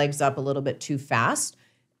pull their legs up a little bit too fast.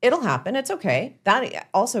 It'll happen. It's okay. That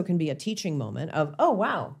also can be a teaching moment of, oh,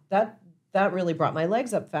 wow, that really brought my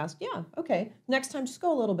legs up fast. Yeah, okay. Next time, just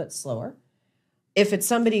go a little bit slower. If it's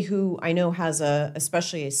somebody who I know has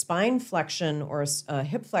especially a spine flexion or a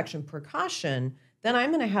hip flexion precaution, then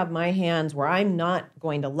I'm going to have my hands where I'm not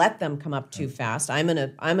going to let them come up too fast. I'm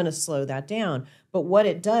going to slow that down. But what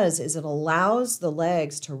it does is it allows the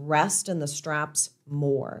legs to rest in the straps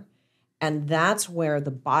more. And that's where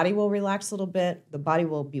the body will relax a little bit. The body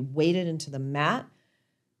will be weighted into the mat.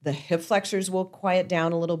 The hip flexors will quiet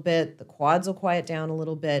down a little bit. The quads will quiet down a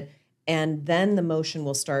little bit. And then the motion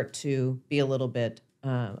will start to be a little bit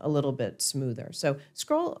smoother. So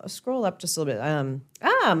scroll up just a little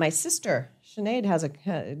bit. My sister Sinead has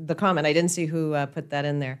the comment. I didn't see who put that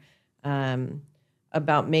in there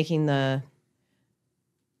about making the.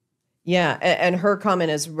 Yeah, and her comment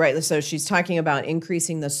is right. So she's talking about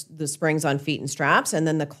increasing the springs on feet and straps, and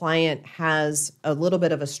then the client has a little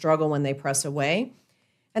bit of a struggle when they press away,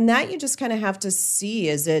 and that you just kind of have to see: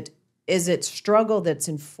 is it struggle that's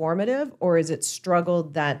informative, or is it struggle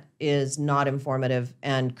that is not informative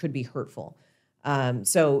and could be hurtful?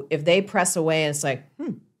 So if they press away and it's like,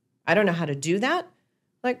 I don't know how to do that.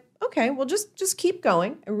 Like, okay, well, just keep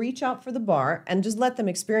going and reach out for the bar and just let them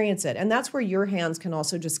experience it. And that's where your hands can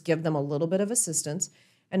also just give them a little bit of assistance.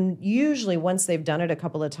 And usually once they've done it a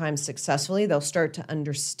couple of times successfully, they'll start to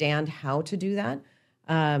understand how to do that.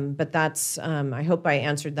 But that's, I hope I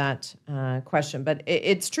answered that question. But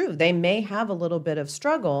it's true. They may have a little bit of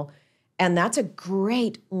struggle, and that's a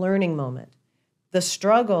great learning moment. The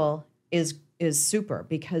struggle is super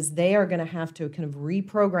because they are going to have to kind of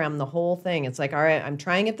reprogram the whole thing. It's like, all right, I'm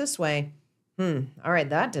trying it this way. All right,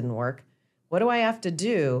 that didn't work. What do I have to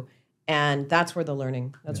do? And that's where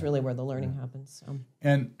that's really where the learning happens. So.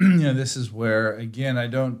 And, this is where, again,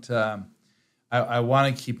 I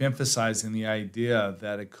want to keep emphasizing the idea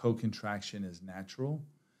that a co-contraction is natural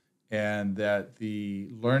and that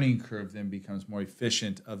the learning curve then becomes more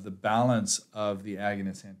efficient of the balance of the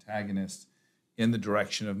agonist-antagonist in the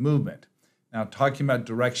direction of movement. Now, talking about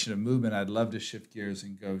direction of movement, I'd love to shift gears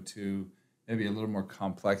and go to maybe a little more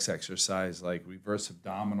complex exercise like reverse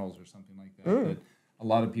abdominals or something like that. That a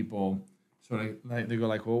lot of people sort of they go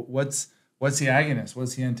like, well, what's the agonist?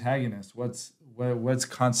 What's the antagonist? What's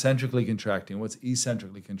concentrically contracting? What's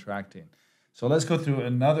eccentrically contracting? So let's go through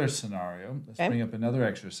another scenario. Let's bring up another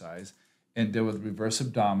exercise and deal with reverse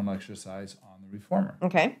abdominal exercise on the reformer.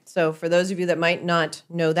 Okay. So for those of you that might not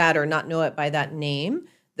know that or not know it by that name,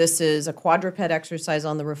 this is a quadruped exercise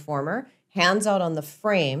on the reformer, hands out on the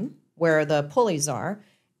frame where the pulleys are,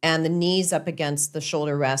 and the knees up against the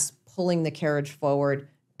shoulder rest, pulling the carriage forward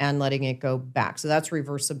and letting it go back. So that's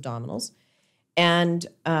reverse abdominals. And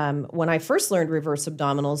when I first learned reverse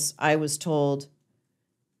abdominals, I was told,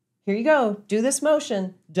 here you go, do this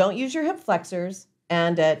motion, don't use your hip flexors.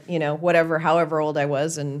 And at, however old I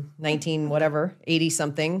was in 80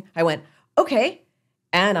 something, I went, okay.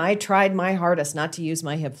 And I tried my hardest not to use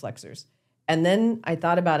my hip flexors. And then I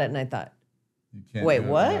thought about it and I thought, wait,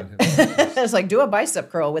 what? It's like, do a bicep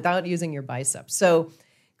curl without using your biceps. So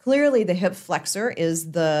clearly the hip flexor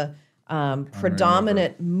is the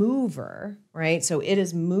predominant mover, right? So it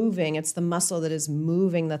is moving. It's the muscle that is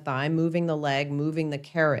moving the thigh, moving the leg, moving the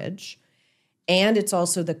carriage. And it's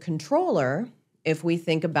also the controller if we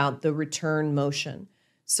think about the return motion.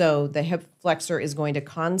 So the hip flexor is going to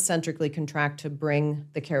concentrically contract to bring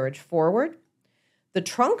the carriage forward. The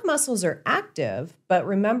trunk muscles are active, but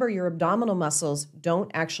remember your abdominal muscles don't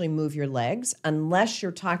actually move your legs unless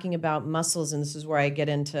you're talking about muscles, and this is where I get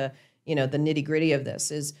into, the nitty-gritty of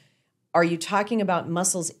this, is are you talking about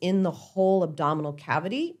muscles in the whole abdominal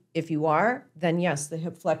cavity? If you are, then yes, the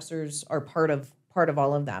hip flexors are part of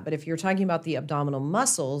all of that. But if you're talking about the abdominal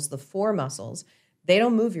muscles, the 4 muscles, they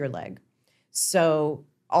don't move your leg. So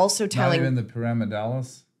also telling... Not even the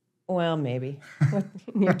pyramidalis? Well, maybe.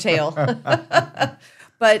 Your tail.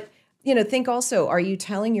 But think also, are you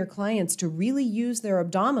telling your clients to really use their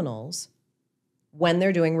abdominals when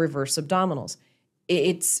they're doing reverse abdominals?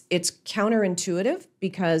 It's counterintuitive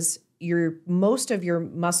because most of your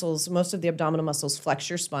muscles, most of the abdominal muscles flex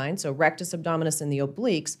your spine. So rectus abdominis and the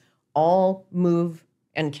obliques all move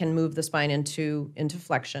and can move the spine into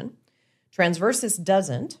flexion. Transversus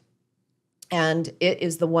doesn't. And it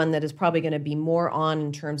is the one that is probably going to be more on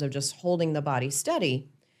in terms of just holding the body steady.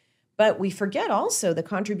 But we forget also the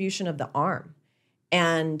contribution of the arm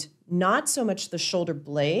and not so much the shoulder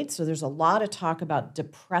blade. So there's a lot of talk about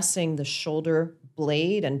depressing the shoulder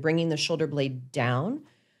blade and bringing the shoulder blade down.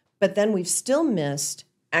 But then we've still missed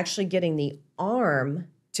actually getting the arm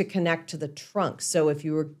to connect to the trunk. So if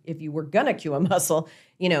you were gonna cue a muscle,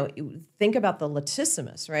 think about the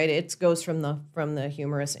latissimus, right? It goes from the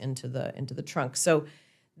humerus into the trunk. So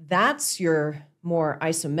that's your more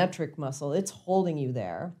isometric muscle. It's holding you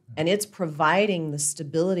there, and it's providing the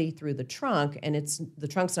stability through the trunk, and the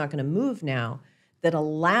trunk's not going to move now. That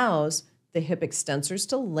allows the hip extensors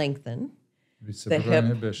to lengthen, Reciprocal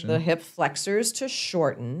inhibition. the hip flexors to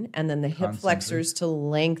shorten, and then the hip flexors to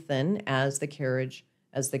lengthen as the carriage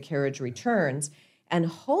returns. And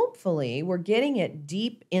hopefully we're getting it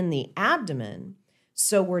deep in the abdomen,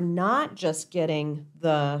 so we're not just getting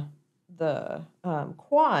the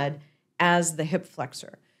quad as the hip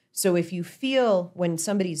flexor. So if you feel when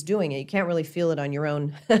somebody's doing it, you can't really feel it on your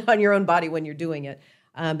own on your own body when you're doing it.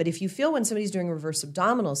 But if you feel when somebody's doing reverse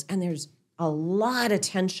abdominals and there's a lot of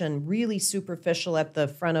tension, really superficial at the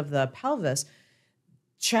front of the pelvis,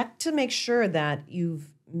 check to make sure that you've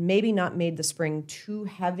maybe not made the spring too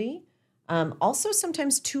heavy. Also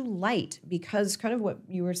sometimes too light, because kind of what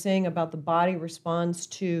you were saying about the body responds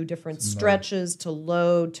to different stretches, to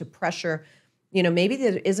load, to pressure. Maybe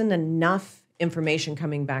there isn't enough information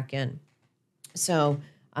coming back in. So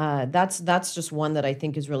that's just one that I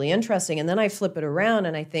think is really interesting. And then I flip it around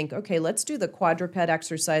and I think, okay, let's do the quadruped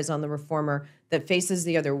exercise on the reformer that faces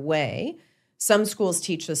the other way. Some schools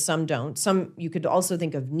teach this, some don't. Some, you could also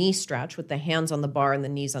think of knee stretch with the hands on the bar and the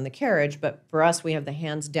knees on the carriage. But for us, we have the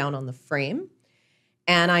hands down on the frame.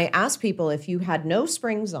 And I ask people, if you had no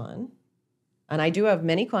springs on, and I do have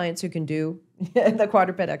many clients who can do the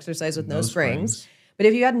quadruped exercise with no springs. But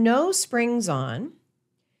if you had no springs on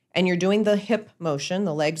and you're doing the hip motion,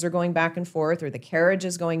 the legs are going back and forth or the carriage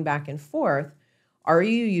is going back and forth, are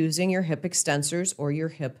you using your hip extensors or your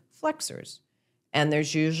hip flexors? And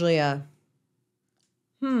there's usually a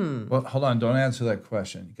Well, hold on. Don't answer that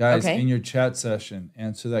question. Guys, Okay. in your chat session,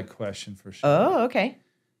 answer that question for sure. Oh, okay.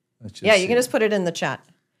 You You can just put it in the chat.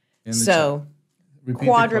 So Repeat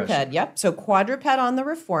quadruped, the question. yep. So quadruped on the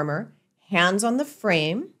reformer, hands on the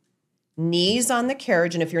frame, knees on the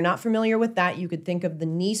carriage. And if you're not familiar with that, you could think of the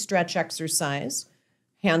knee stretch exercise.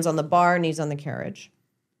 Hands on the bar, knees on the carriage.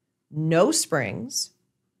 No springs.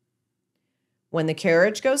 When the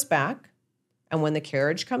carriage goes back and when the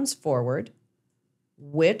carriage comes forward,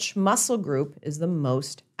 which muscle group is the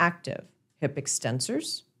most active? Hip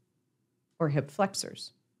extensors or hip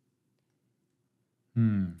flexors?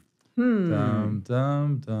 Dum, dum,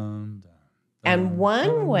 dum, dum. And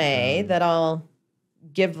one way that I'll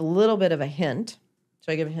give a little bit of a hint.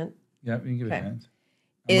 Should I give a hint? Yeah, you can give Okay. a hint.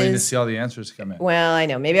 I'm waiting to see all the answers come in. Well, I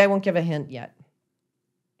know. Maybe I won't give a hint yet.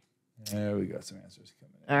 There we go. Some answers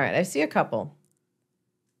coming in. All right. I see a couple.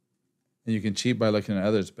 And you can cheat by looking at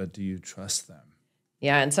others, but do you trust them?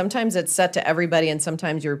 Yeah, and sometimes it's set to everybody, and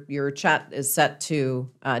sometimes your chat is set to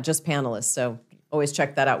just panelists. So always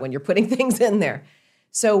check that out when you're putting things in there.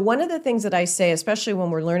 So one of the things that I say, especially when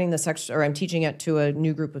we're learning this exercise, or I'm teaching it to a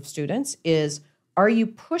new group of students, is, are you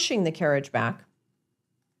pushing the carriage back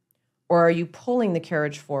or are you pulling the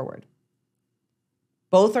carriage forward?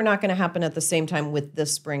 Both are not going to happen at the same time with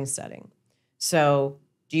this spring setting. So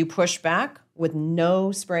do you push back with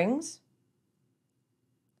no springs?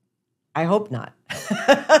 I hope not.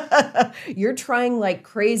 You're trying like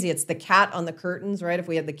crazy. It's the cat on the curtains, right? If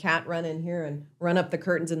we had the cat run in here and run up the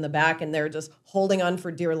curtains in the back and they're just holding on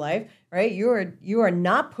for dear life, right? You are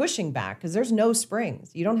not pushing back because there's no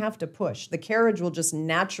springs. You don't have to push. The carriage will just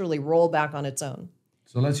naturally roll back on its own.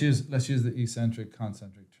 So let's use the eccentric,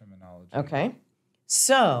 concentric terminology. Okay.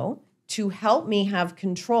 So to help me have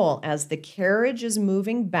control as the carriage is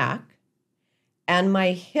moving back, and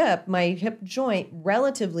my hip joint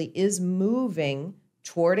relatively is moving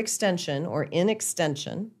toward extension or in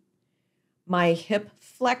extension. My hip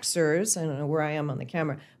flexors, I don't know where I am on the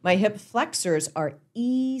camera, my hip flexors are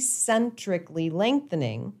eccentrically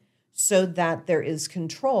lengthening so that there is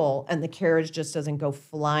control and the carriage just doesn't go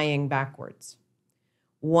flying backwards.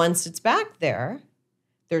 Once it's back there,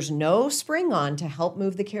 there's no spring on to help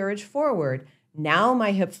move the carriage forward. Now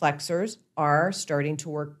my hip flexors are starting to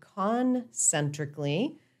work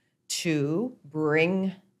concentrically to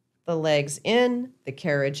bring the legs in, the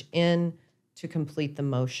carriage in to complete the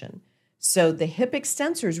motion. So the hip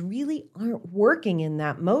extensors really aren't working in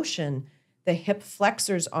that motion. The hip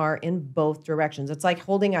flexors are in both directions. It's like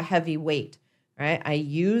holding a heavy weight, right? I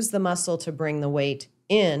use the muscle to bring the weight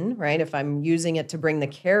in, right? If I'm using it to bring the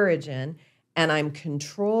carriage in, and I'm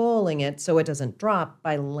controlling it so it doesn't drop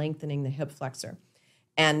by lengthening the hip flexor.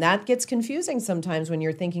 And that gets confusing sometimes when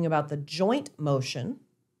you're thinking about the joint motion,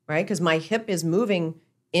 right? Because my hip is moving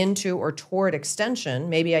into or toward extension.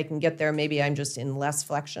 Maybe I can get there, maybe I'm just in less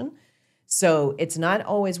flexion. So it's not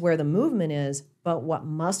always where the movement is, but what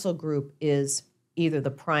muscle group is either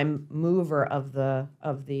the prime mover of the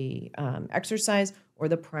exercise or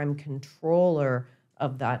the prime controller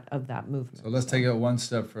of that movement. So let's take it one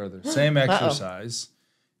step further. Same exercise.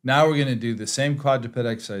 Now we're going to do the same quadruped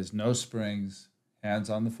exercise, no springs, hands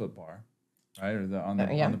on the foot bar, right, or on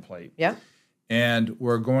the plate. Yeah. And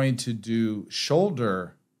we're going to do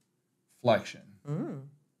shoulder flexion.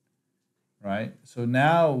 Right? So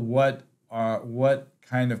now what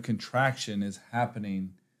kind of contraction is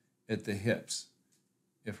happening at the hips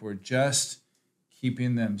if we're just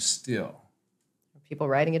keeping them still? People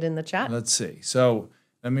writing it in the chat. Let's see. So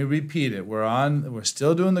let me repeat it. We're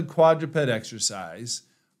still doing the quadruped exercise.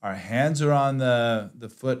 Our hands are on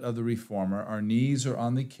the foot of the reformer. Our knees are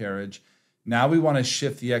on the carriage. Now we want to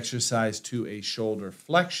shift the exercise to a shoulder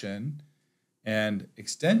flexion and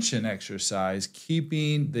extension exercise,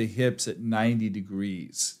 keeping the hips at 90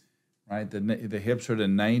 degrees, right? The hips are at a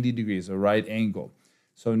 90 degrees, a right angle.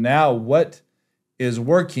 So now what is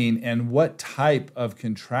working and what type of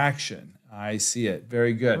contraction? I see it.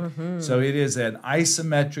 Very good. So it is an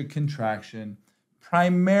isometric contraction,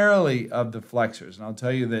 primarily of the flexors. And I'll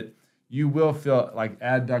tell you that you will feel like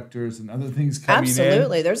adductors and other things coming in.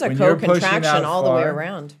 Absolutely. There's a co-contraction all the way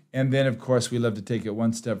around. And then, of course, we love to take it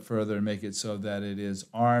one step further and make it so that it is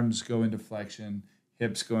arms go into flexion,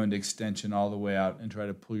 hips go into extension all the way out, and try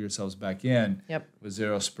to pull yourselves back in with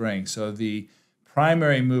zero spring. So the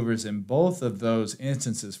primary movers in both of those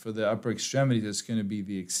instances for the upper extremities, it's going to be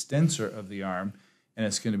the extensor of the arm, and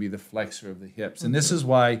it's going to be the flexor of the hips. And this is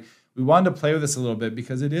why we wanted to play with this a little bit,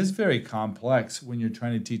 because it is very complex when you're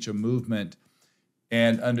trying to teach a movement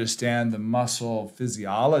and understand the muscle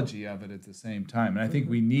physiology of it at the same time. And I think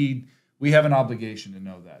we have an obligation to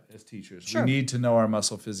know that as teachers. Sure. We need to know our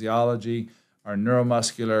muscle physiology, our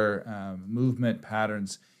neuromuscular movement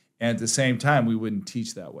patterns, and at the same time, we wouldn't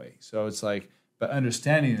teach that way. So it's like, but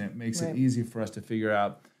understanding it makes it easy for us to figure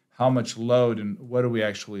out how much load and what are we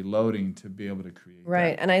actually loading to be able to create.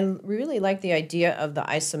 Right. that. And I really like the idea of the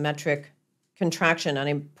isometric contraction. And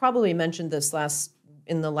I probably mentioned this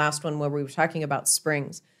in the last one where we were talking about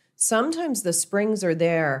springs. Sometimes the springs are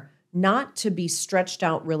there not to be stretched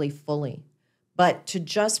out really fully, but to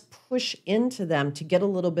just push into them to get a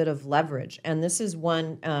little bit of leverage. And this is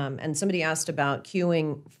one, and somebody asked about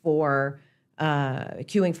cueing for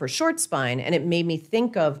short spine, and it made me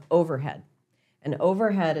think of overhead. And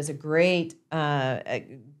overhead is a great,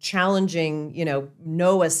 challenging,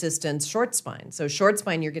 no assistance short spine. So short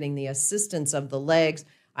spine, you're getting the assistance of the legs.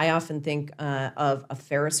 I often think of a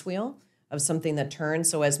Ferris wheel, of something that turns.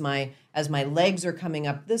 So as my legs are coming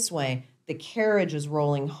up this way, the carriage is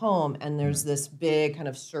rolling home, and there's this big kind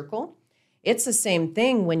of circle. It's the same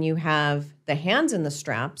thing when you have the hands in the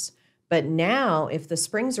straps, but now if the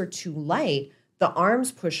springs are too light, the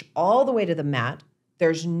arms push all the way to the mat.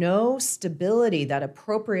 There's no stability, that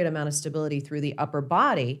appropriate amount of stability through the upper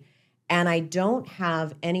body, and I don't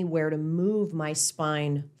have anywhere to move my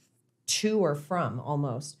spine to or from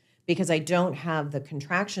almost, because I don't have the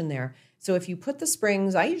contraction there. So if you put the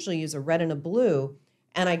springs, I usually use a red and a blue,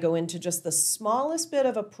 and I go into just the smallest bit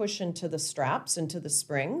of a push into the straps, into the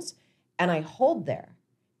springs, and I hold there.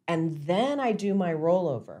 And then I do my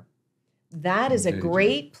rollover. That is a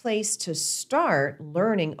great place to start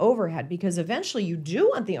learning overhead, because eventually you do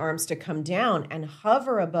want the arms to come down and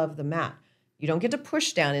hover above the mat. You don't get to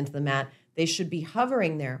push down into the mat. They should be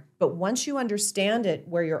hovering there. But once you understand it,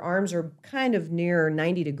 where your arms are kind of near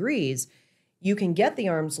 90 degrees, you can get the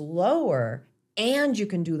arms lower and you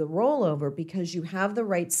can do the rollover, because you have the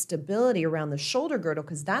right stability around the shoulder girdle,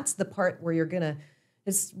 because that's the part where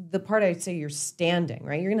it's the part I'd say you're standing,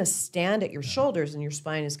 right? You're going to stand at your shoulders and your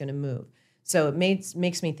spine is going to move. So it makes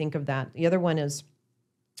me think of that. The other one is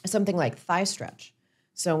something like thigh stretch.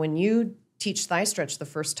 So when you teach thigh stretch the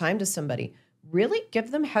first time to somebody, really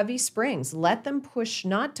give them heavy springs. Let them push,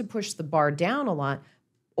 not to push the bar down a lot,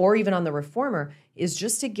 or even on the reformer, is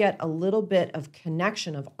just to get a little bit of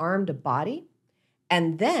connection of arm to body.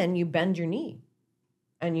 And then you bend your knee,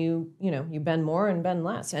 and you bend more and bend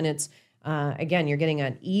less. And it's, again, you're getting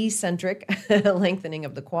an eccentric lengthening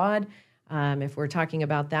of the quad, if we're talking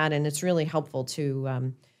about that. And it's really helpful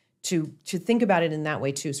to think about it in that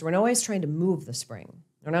way too. So we're not always trying to move the spring.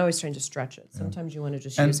 We're not always trying to stretch it. Sometimes you want to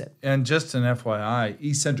just use it. And just an FYI,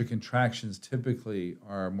 eccentric contractions typically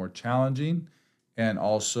are more challenging and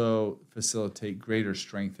also facilitate greater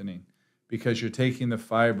strengthening, because you're taking the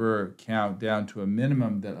fiber count down to a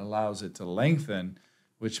minimum that allows it to lengthen,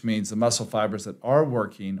 which means the muscle fibers that are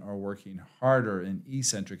working harder in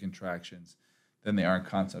eccentric contractions than they are in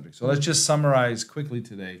concentric. So let's just summarize quickly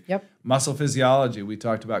today. Yep. Muscle physiology, we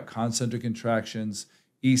talked about concentric contractions,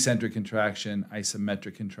 eccentric contraction,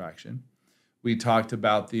 isometric contraction. We talked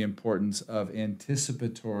about the importance of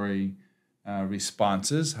anticipatory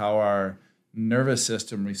responses, how our nervous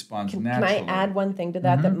system responds naturally. Can I add one thing to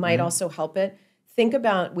that that might also help it? Think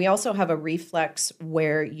about, we also have a reflex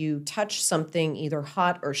where you touch something either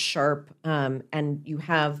hot or sharp, and you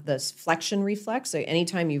have this flexion reflex. So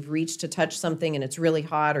anytime you've reached to touch something and it's really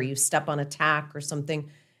hot, or you step on a tack or something,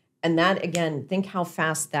 and that, again, think how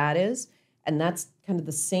fast that is. And that's kind of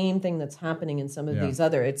the same thing that's happening in some of these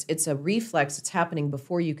other. It's a reflex. It's happening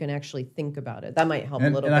before you can actually think about it. That might help a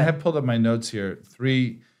little bit. And I have pulled up my notes here.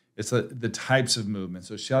 It's the types of movement.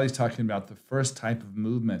 So Shelly's talking about the first type of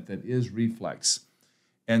movement that is reflex.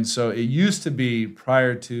 And so it used to be,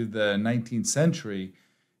 prior to the 19th century,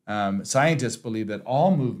 scientists believed that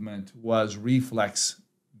all movement was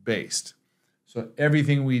reflex-based. So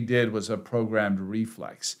everything we did was a programmed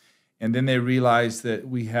reflex. And then they realized that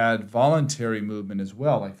we had voluntary movement as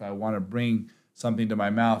well. Like if I want to bring something to my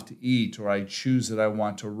mouth to eat, or I choose that I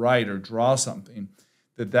want to write or draw something,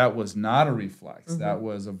 that was not a reflex. That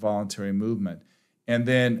was a voluntary movement. And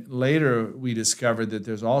then later we discovered that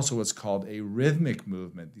there's also what's called a rhythmic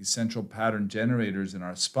movement, these central pattern generators in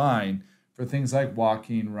our spine for things like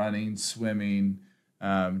walking, running, swimming,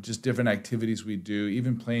 just different activities we do,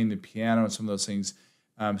 even playing the piano and some of those things.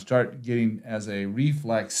 Start getting as a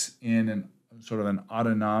reflex in an sort of an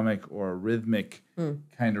autonomic or rhythmic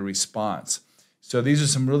kind of response. So these are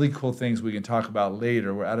some really cool things we can talk about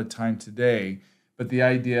later. We're out of time today, but the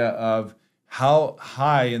idea of how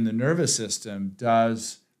high in the nervous system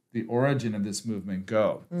does the origin of this movement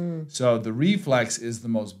go? So the reflex is the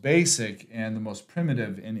most basic and the most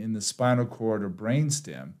primitive in the spinal cord or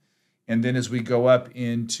brainstem. And then as we go up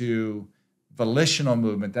into volitional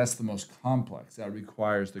movement, that's the most complex. That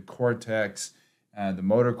requires the cortex, the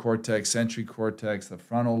motor cortex, sensory cortex, the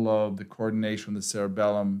frontal lobe, the coordination with the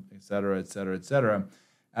cerebellum, et cetera,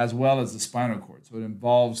 as well as the spinal cord. So it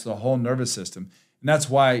involves the whole nervous system. And that's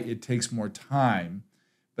why it takes more time,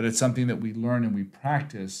 but it's something that we learn and we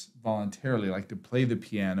practice voluntarily, like to play the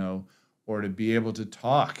piano or to be able to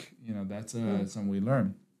talk. That's something we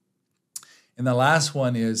learn. And the last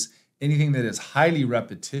one is anything that is highly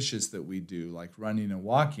repetitious that we do, like running and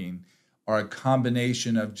walking, are a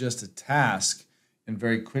combination of just a task, and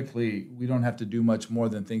very quickly we don't have to do much more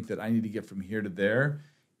than think that I need to get from here to there,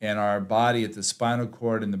 and our body at the spinal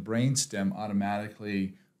cord and the brainstem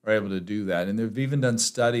automatically are able to do that. And they've even done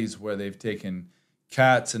studies where they've taken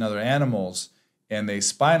cats and other animals and they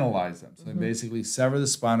spinalize them. So they basically sever the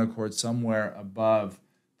spinal cord somewhere above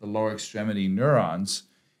the lower extremity neurons,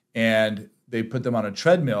 and they put them on a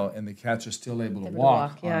treadmill, and the cats are still able to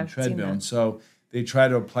walk on a treadmill. And so they try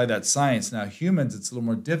to apply that science. Now, humans, it's a little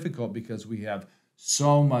more difficult because we have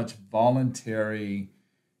so much voluntary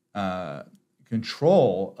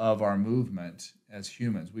control of our movement as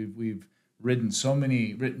humans. We've written so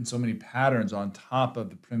many patterns on top of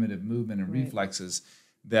the primitive movement and reflexes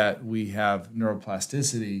that we have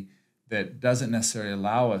neuroplasticity that doesn't necessarily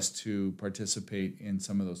allow us to participate in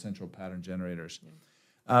some of those central pattern generators.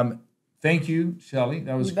 Thank you, Shelly.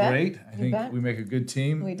 That was great. I think we make a good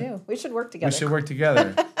team. We do. We should work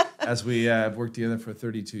together. As we have worked together for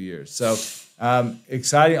 32 years. So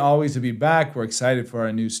exciting always to be back. We're excited for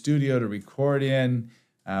our new studio to record in.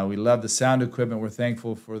 We love the sound equipment. We're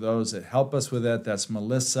thankful for those that help us with it. That's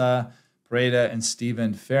Melissa Breda and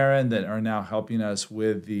Stephen Farron that are now helping us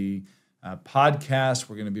with the podcast.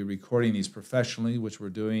 We're going to be recording these professionally, which we're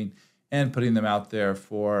doing, and putting them out there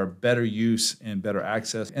for better use and better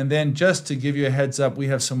access. And then just to give you a heads up, we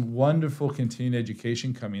have some wonderful continuing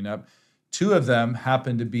education coming up. 2 of them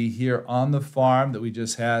happen to be here on the farm that we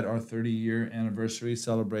just had our 30-year anniversary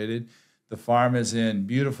celebrated. The farm is in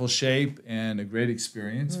beautiful shape and a great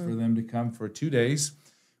experience for them to come for 2 days.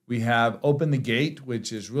 We have Open the Gate,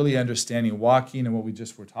 which is really understanding walking and what we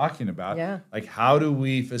just were talking about. Like how do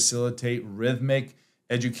we facilitate rhythmic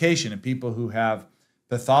education, and people who have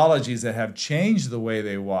pathologies that have changed the way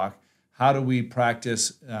they walk, how do we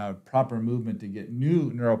practice proper movement to get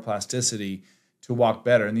new neuroplasticity to walk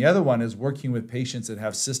better? And the other one is working with patients that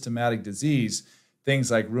have systematic disease,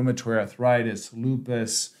 things like rheumatoid arthritis,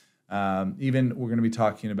 lupus, even we're going to be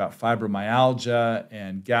talking about fibromyalgia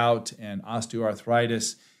and gout and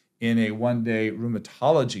osteoarthritis in a one-day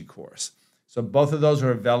rheumatology course. So both of those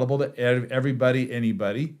are available to everybody,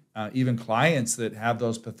 anybody, even clients that have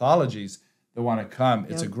those pathologies that want to come.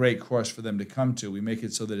 It's a great course for them to come to. We make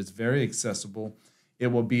it so that it's very accessible. It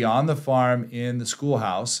will be on the farm in the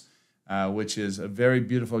schoolhouse, which is a very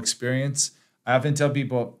beautiful experience. I often tell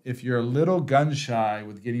people, if you're a little gun shy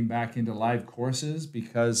with getting back into live courses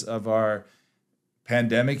because of our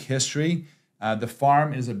pandemic history, the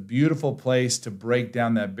farm is a beautiful place to break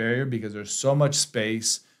down that barrier because there's so much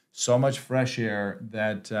space, so much fresh air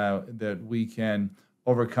that we can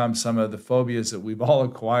overcome some of the phobias that we've all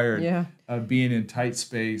acquired of being in tight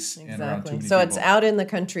space and around too many So people. it's out in the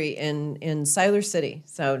country in Siler City,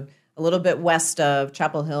 so a little bit west of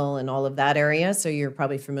Chapel Hill and all of that area. So you're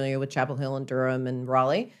probably familiar with Chapel Hill and Durham and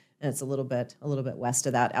Raleigh, and it's a little bit west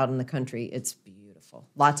of that, out in the country. It's beautiful,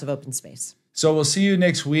 lots of open space. So we'll see you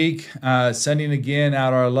next week, sending again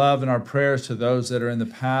out our love and our prayers to those that are in the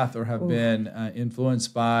path or have been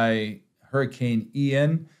influenced by Hurricane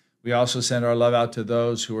Ian. We also send our love out to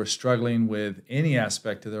those who are struggling with any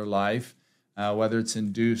aspect of their life, whether it's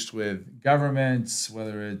induced with governments,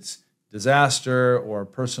 whether it's disaster or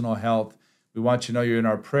personal health. We want you to know you're in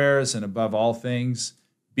our prayers, and above all things,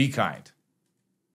 be kind.